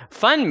God,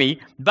 fund me,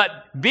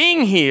 but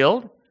being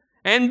healed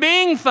and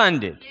being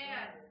funded.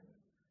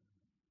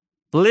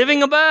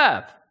 Living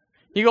above.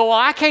 You go, well,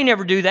 I can't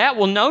ever do that.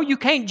 Well, no, you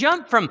can't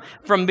jump from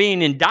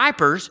being in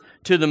diapers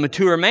to the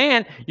mature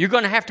man. You're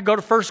going to have to go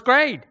to first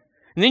grade.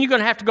 And then you're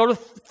going to have to go to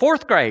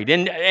fourth grade.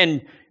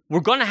 And we're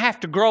going to have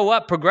to grow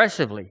up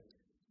progressively.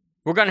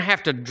 We're going to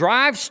have to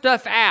drive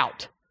stuff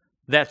out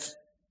that's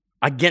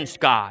against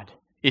God.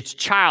 It's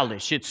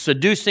childish. It's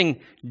seducing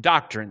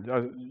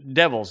doctrine,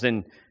 devils,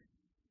 and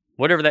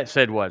whatever that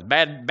said was.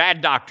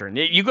 Bad doctrine.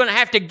 You're going to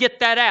have to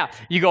get that out.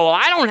 You go, well,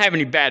 I don't have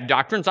any bad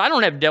doctrines. I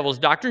don't have devil's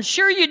doctrines.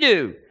 Sure you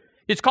do.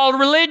 It's called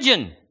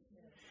religion.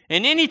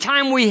 And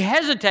anytime we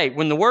hesitate,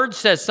 when the Word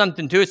says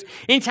something to us,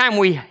 anytime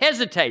we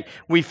hesitate,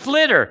 we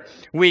flitter,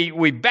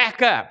 we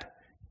back up,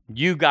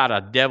 you got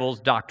a devil's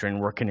doctrine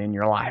working in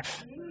your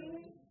life.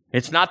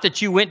 It's not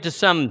that you went to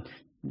some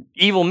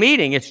evil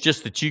meeting. It's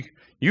just that you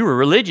were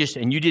religious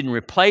and you didn't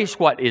replace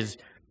what is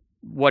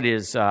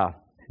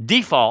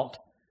default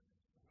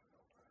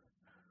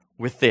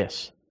with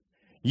this.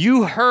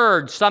 You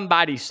heard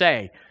somebody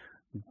say,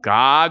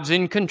 God's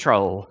in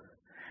control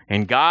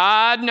and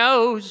God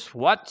knows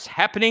what's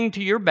happening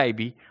to your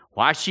baby,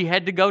 why she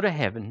had to go to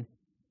heaven.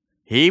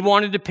 He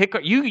wanted to pick her.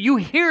 You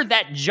hear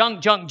that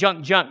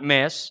junk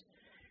mess,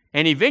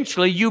 and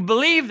eventually you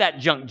believe that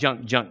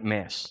junk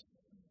mess.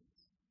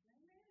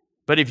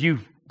 But if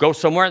you go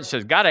somewhere and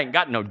says, God ain't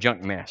got no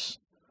junk mess,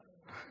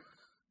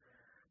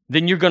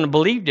 then you're going to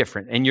believe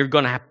different, and you're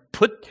going to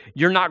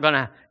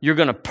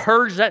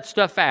purge that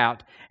stuff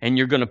out, and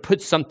you're going to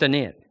put something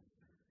in.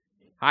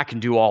 I can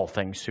do all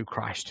things through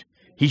Christ.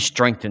 He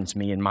strengthens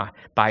me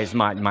by his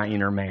might in my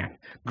inner man.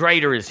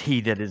 Greater is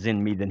he that is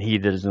in me than he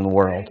that is in the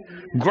world.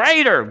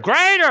 Greater,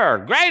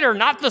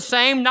 not the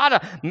same, not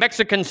a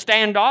Mexican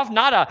standoff,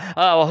 not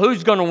a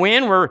who's going to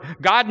win where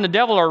God and the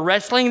devil are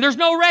wrestling. There's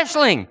no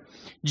wrestling.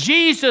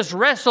 Jesus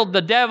wrestled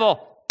the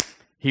devil.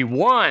 He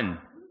won.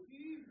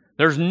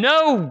 There's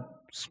no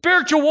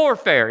spiritual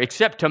warfare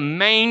except to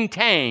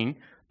maintain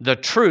the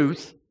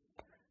truth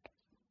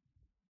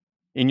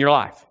in your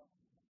life.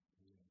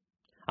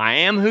 I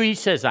am who he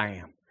says I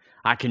am.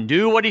 I can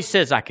do what he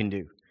says I can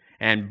do.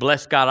 And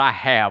bless God, I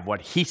have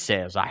what he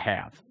says I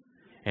have.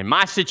 In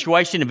my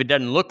situation, if it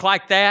doesn't look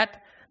like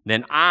that,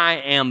 then I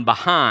am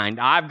behind.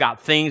 I've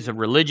got things of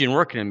religion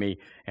working in me,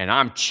 and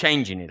I'm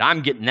changing it.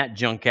 I'm getting that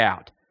junk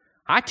out.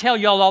 I tell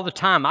y'all all the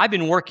time, I've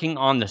been working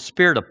on the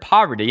spirit of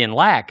poverty and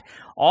lack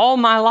all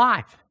my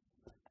life.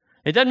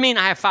 It doesn't mean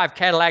I have 5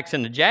 Cadillacs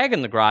and a Jag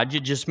in the garage.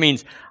 It just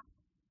means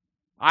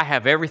I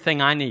have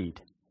everything I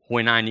need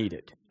when I need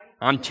it.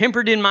 I'm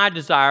tempered in my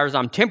desires.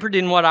 I'm tempered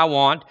in what I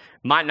want.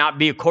 Might not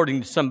be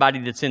according to somebody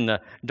that's in the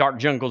dark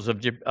jungles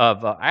of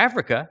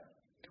Africa,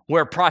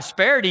 where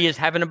prosperity is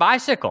having a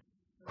bicycle.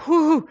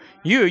 Whew,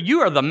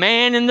 you are the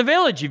man in the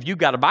village if you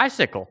got a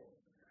bicycle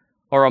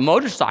or a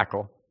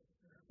motorcycle.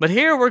 But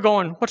here we're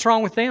going, what's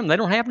wrong with them? They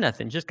don't have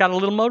nothing, just got a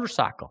little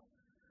motorcycle.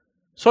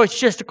 So it's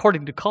just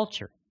according to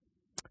culture.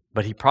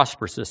 But he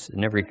prospers us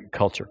in every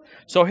culture.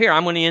 So here,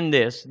 I'm going to end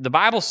this. The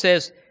Bible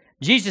says,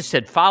 Jesus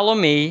said, follow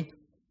me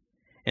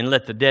and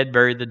let the dead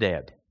bury the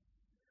dead.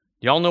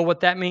 Do y'all know what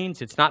that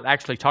means? It's not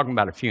actually talking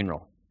about a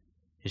funeral.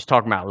 He's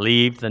talking about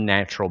leave the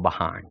natural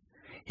behind.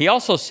 He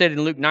also said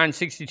in Luke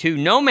 9:62,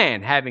 no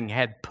man having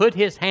had put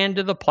his hand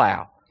to the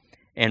plow,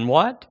 and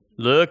what?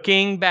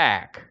 Looking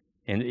back,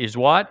 and is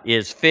what?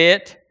 Is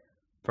fit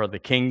for the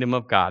kingdom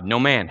of God. No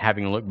man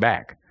having looked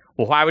back.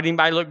 Well, why would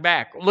anybody look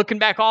back? Looking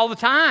back all the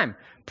time.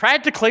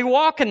 Practically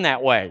walking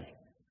that way.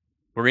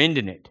 We're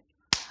ending it.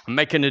 I'm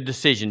making a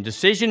decision.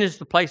 Decision is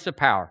the place of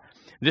power.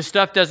 This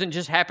stuff doesn't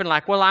just happen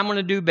like, well, I'm going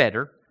to do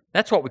better.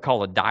 That's what we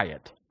call a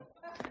diet.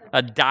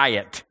 A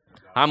diet.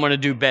 I'm going to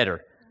do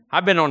better.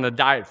 I've been on a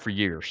diet for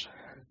years.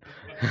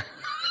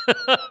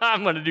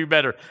 I'm going to do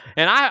better.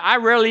 And I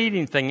rarely eat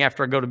anything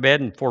after I go to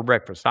bed and before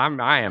breakfast. I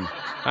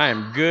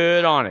am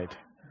good on it.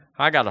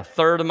 I got a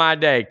third of my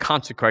day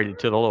consecrated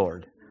to the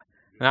Lord.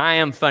 And I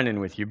am funning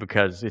with you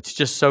because it's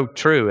just so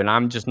true, and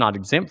I'm just not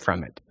exempt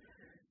from it.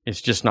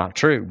 It's just not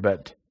true.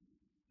 But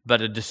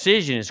a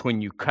decision is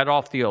when you cut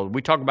off the old.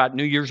 We talk about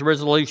New Year's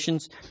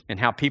resolutions and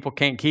how people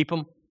can't keep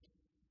them.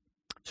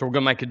 So we're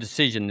going to make a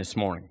decision this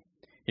morning.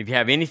 If you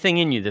have anything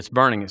in you that's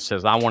burning that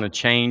says, I want to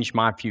change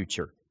my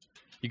future,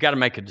 you got to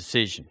make a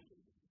decision.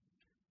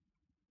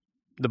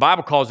 The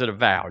Bible calls it a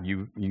vow.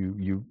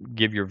 You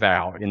give your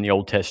vow in the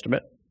Old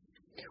Testament.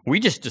 We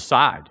just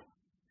decide.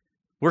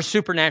 We're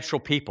supernatural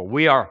people.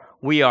 We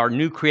are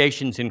new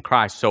creations in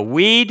Christ. So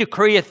we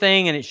decree a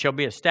thing, and it shall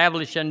be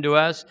established unto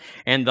us,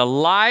 and the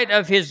light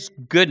of His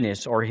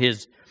goodness or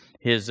His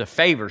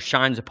favor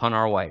shines upon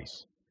our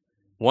ways.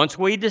 Once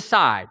we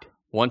decide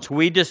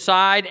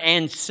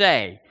and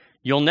say,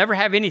 you'll never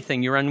have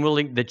anything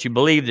that you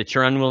believe that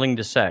you're unwilling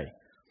to say.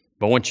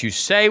 But once you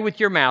say with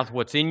your mouth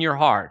what's in your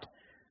heart,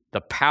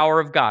 the power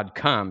of God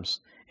comes,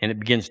 and it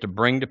begins to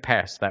bring to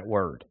pass that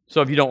word.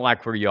 So if you don't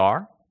like where you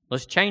are,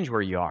 let's change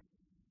where you are.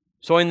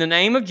 So in the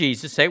name of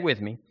Jesus, say it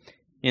with me.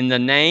 In the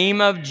name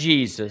of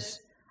Jesus,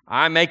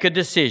 I make a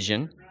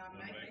decision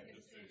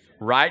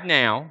right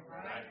now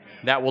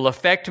that will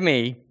affect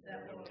me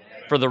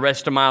for the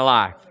rest of my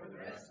life.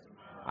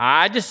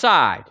 I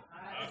decide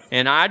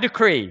and I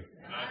decree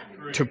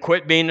to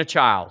quit being a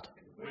child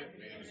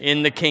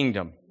in the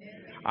kingdom.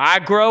 I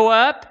grow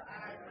up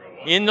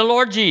in the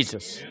Lord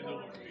Jesus,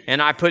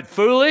 and I put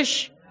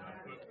foolish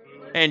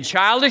and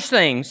childish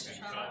things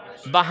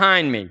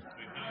behind me.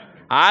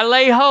 I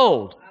lay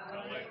hold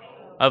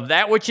of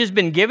that which has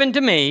been given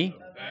to me,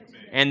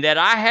 and that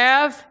I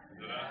have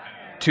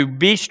to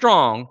be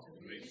strong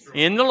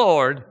in the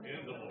Lord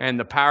and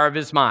the power of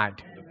His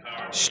might.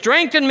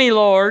 Strengthen me,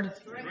 Lord.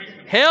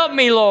 Help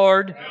me,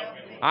 Lord.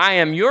 I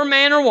am your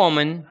man or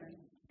woman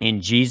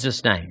in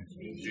Jesus' name.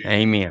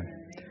 Amen.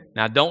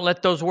 Now, don't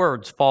let those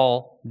words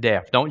fall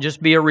deaf. Don't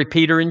just be a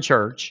repeater in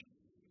church.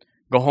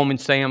 Go home and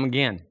say them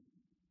again.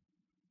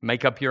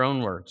 Make up your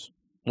own words.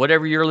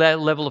 Whatever your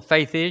level of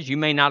faith is, you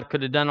may not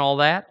could have done all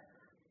that,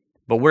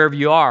 but wherever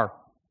you are,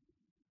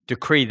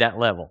 decree that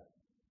level.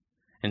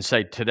 And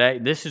say, today,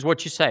 this is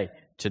what you say,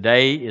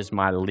 today is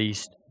my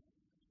least.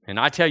 And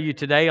I tell you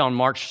today, on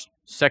March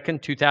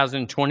 2nd,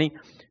 2020,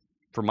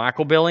 for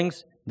Michael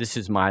Billings, this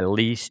is my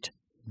least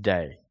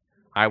day.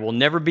 I will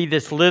never be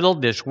this little,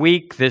 this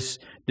weak, this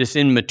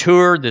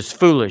immature, this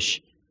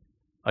foolish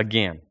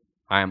again.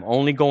 I am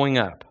only going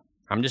up.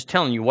 I'm just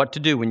telling you what to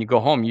do when you go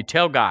home. You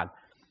tell God,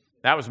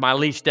 that was my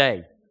least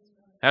day.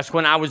 That's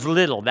when I was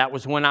little. That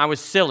was when I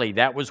was silly.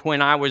 That was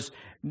when I was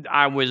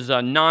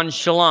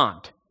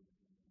nonchalant.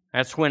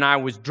 That's when I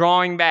was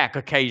drawing back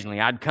occasionally.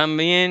 I'd come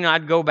in,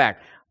 I'd go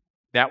back.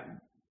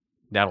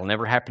 That'll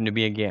never happen to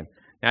me again.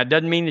 Now, it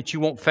doesn't mean that you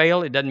won't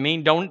fail. It doesn't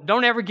mean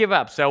don't ever give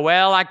up. So,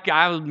 well,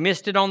 I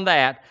missed it on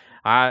that.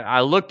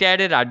 I looked at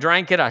it, I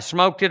drank it, I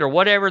smoked it, or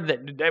whatever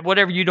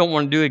you don't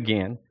want to do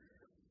again.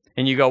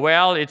 And you go,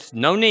 well, it's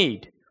no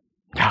need.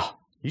 No,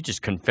 you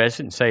just confess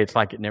it and say it's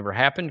like it never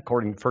happened,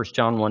 according to 1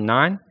 John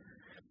 1:9.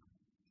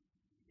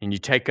 And you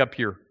take up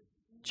your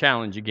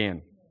challenge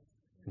again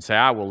and say,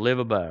 I will live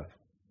above.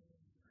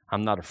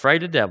 I'm not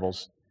afraid of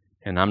devils,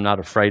 and I'm not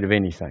afraid of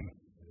anything.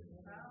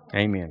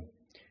 Amen.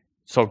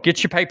 So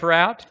get your paper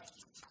out.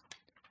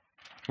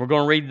 We're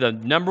going to read the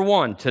number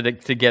 1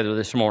 together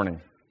this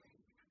morning.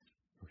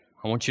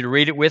 I want you to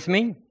read it with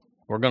me.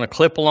 We're going to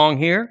clip along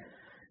here.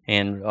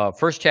 And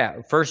first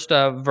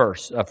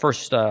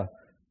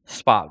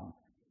spot.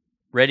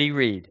 Ready,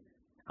 read.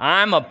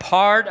 I'm a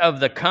part of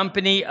the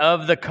company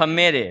of the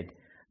committed.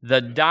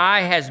 The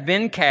die has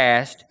been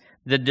cast.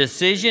 The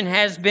decision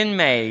has been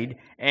made.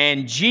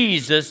 And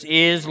Jesus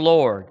is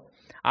Lord.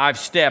 I've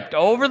stepped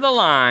over the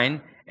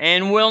line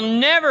and will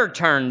never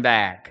turn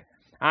back.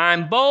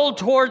 I'm bold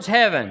towards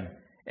heaven,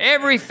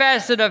 every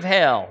facet of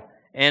hell,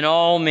 and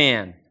all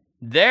men.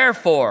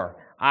 Therefore,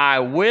 I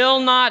will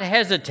not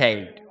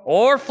hesitate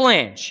or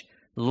flinch,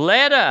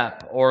 let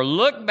up or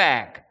look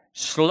back,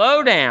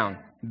 slow down,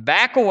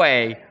 back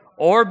away,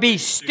 or be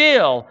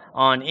still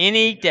on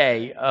any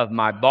day of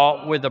my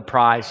bought with a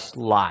price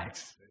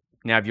life.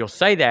 Now, if you'll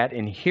say that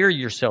and hear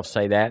yourself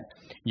say that,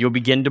 you'll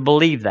begin to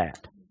believe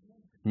that.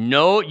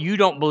 No, you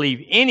don't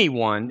believe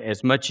anyone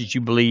as much as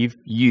you believe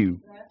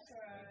you.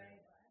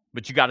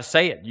 But you got to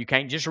say it. You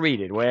can't just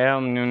read it. Well,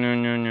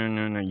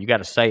 no. You got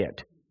to say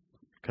it.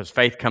 Because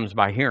faith comes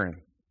by hearing.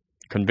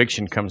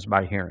 Conviction comes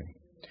by hearing.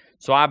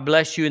 So I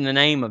bless you in the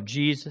name of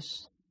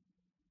Jesus.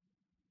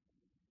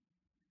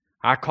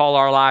 I call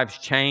our lives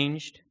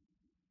changed.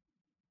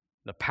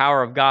 The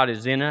power of God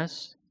is in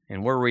us,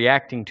 and we're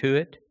reacting to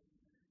it.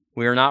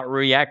 We are not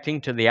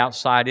reacting to the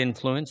outside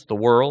influence, the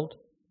world,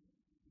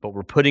 but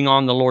we're putting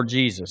on the Lord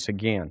Jesus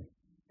again.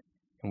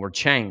 And we're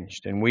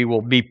changed, and we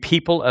will be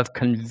people of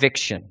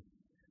conviction.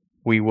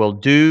 We will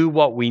do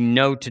what we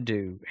know to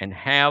do and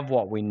have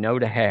what we know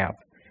to have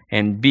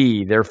and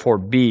therefore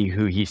be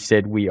who He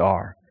said we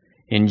are.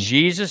 In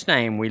Jesus'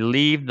 name, we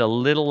leave the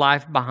little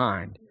life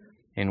behind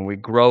and we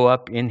grow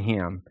up in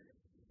Him.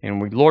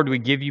 And Lord, we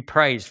give you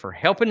praise for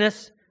helping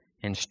us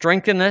and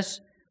strengthening us,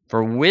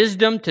 for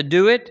wisdom to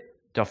do it,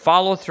 to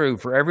follow through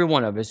for every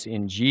one of us.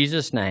 In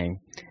Jesus' name,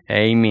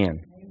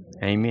 amen.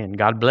 Amen.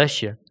 God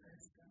bless you.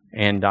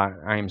 And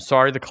I am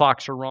sorry the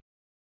clocks are wrong.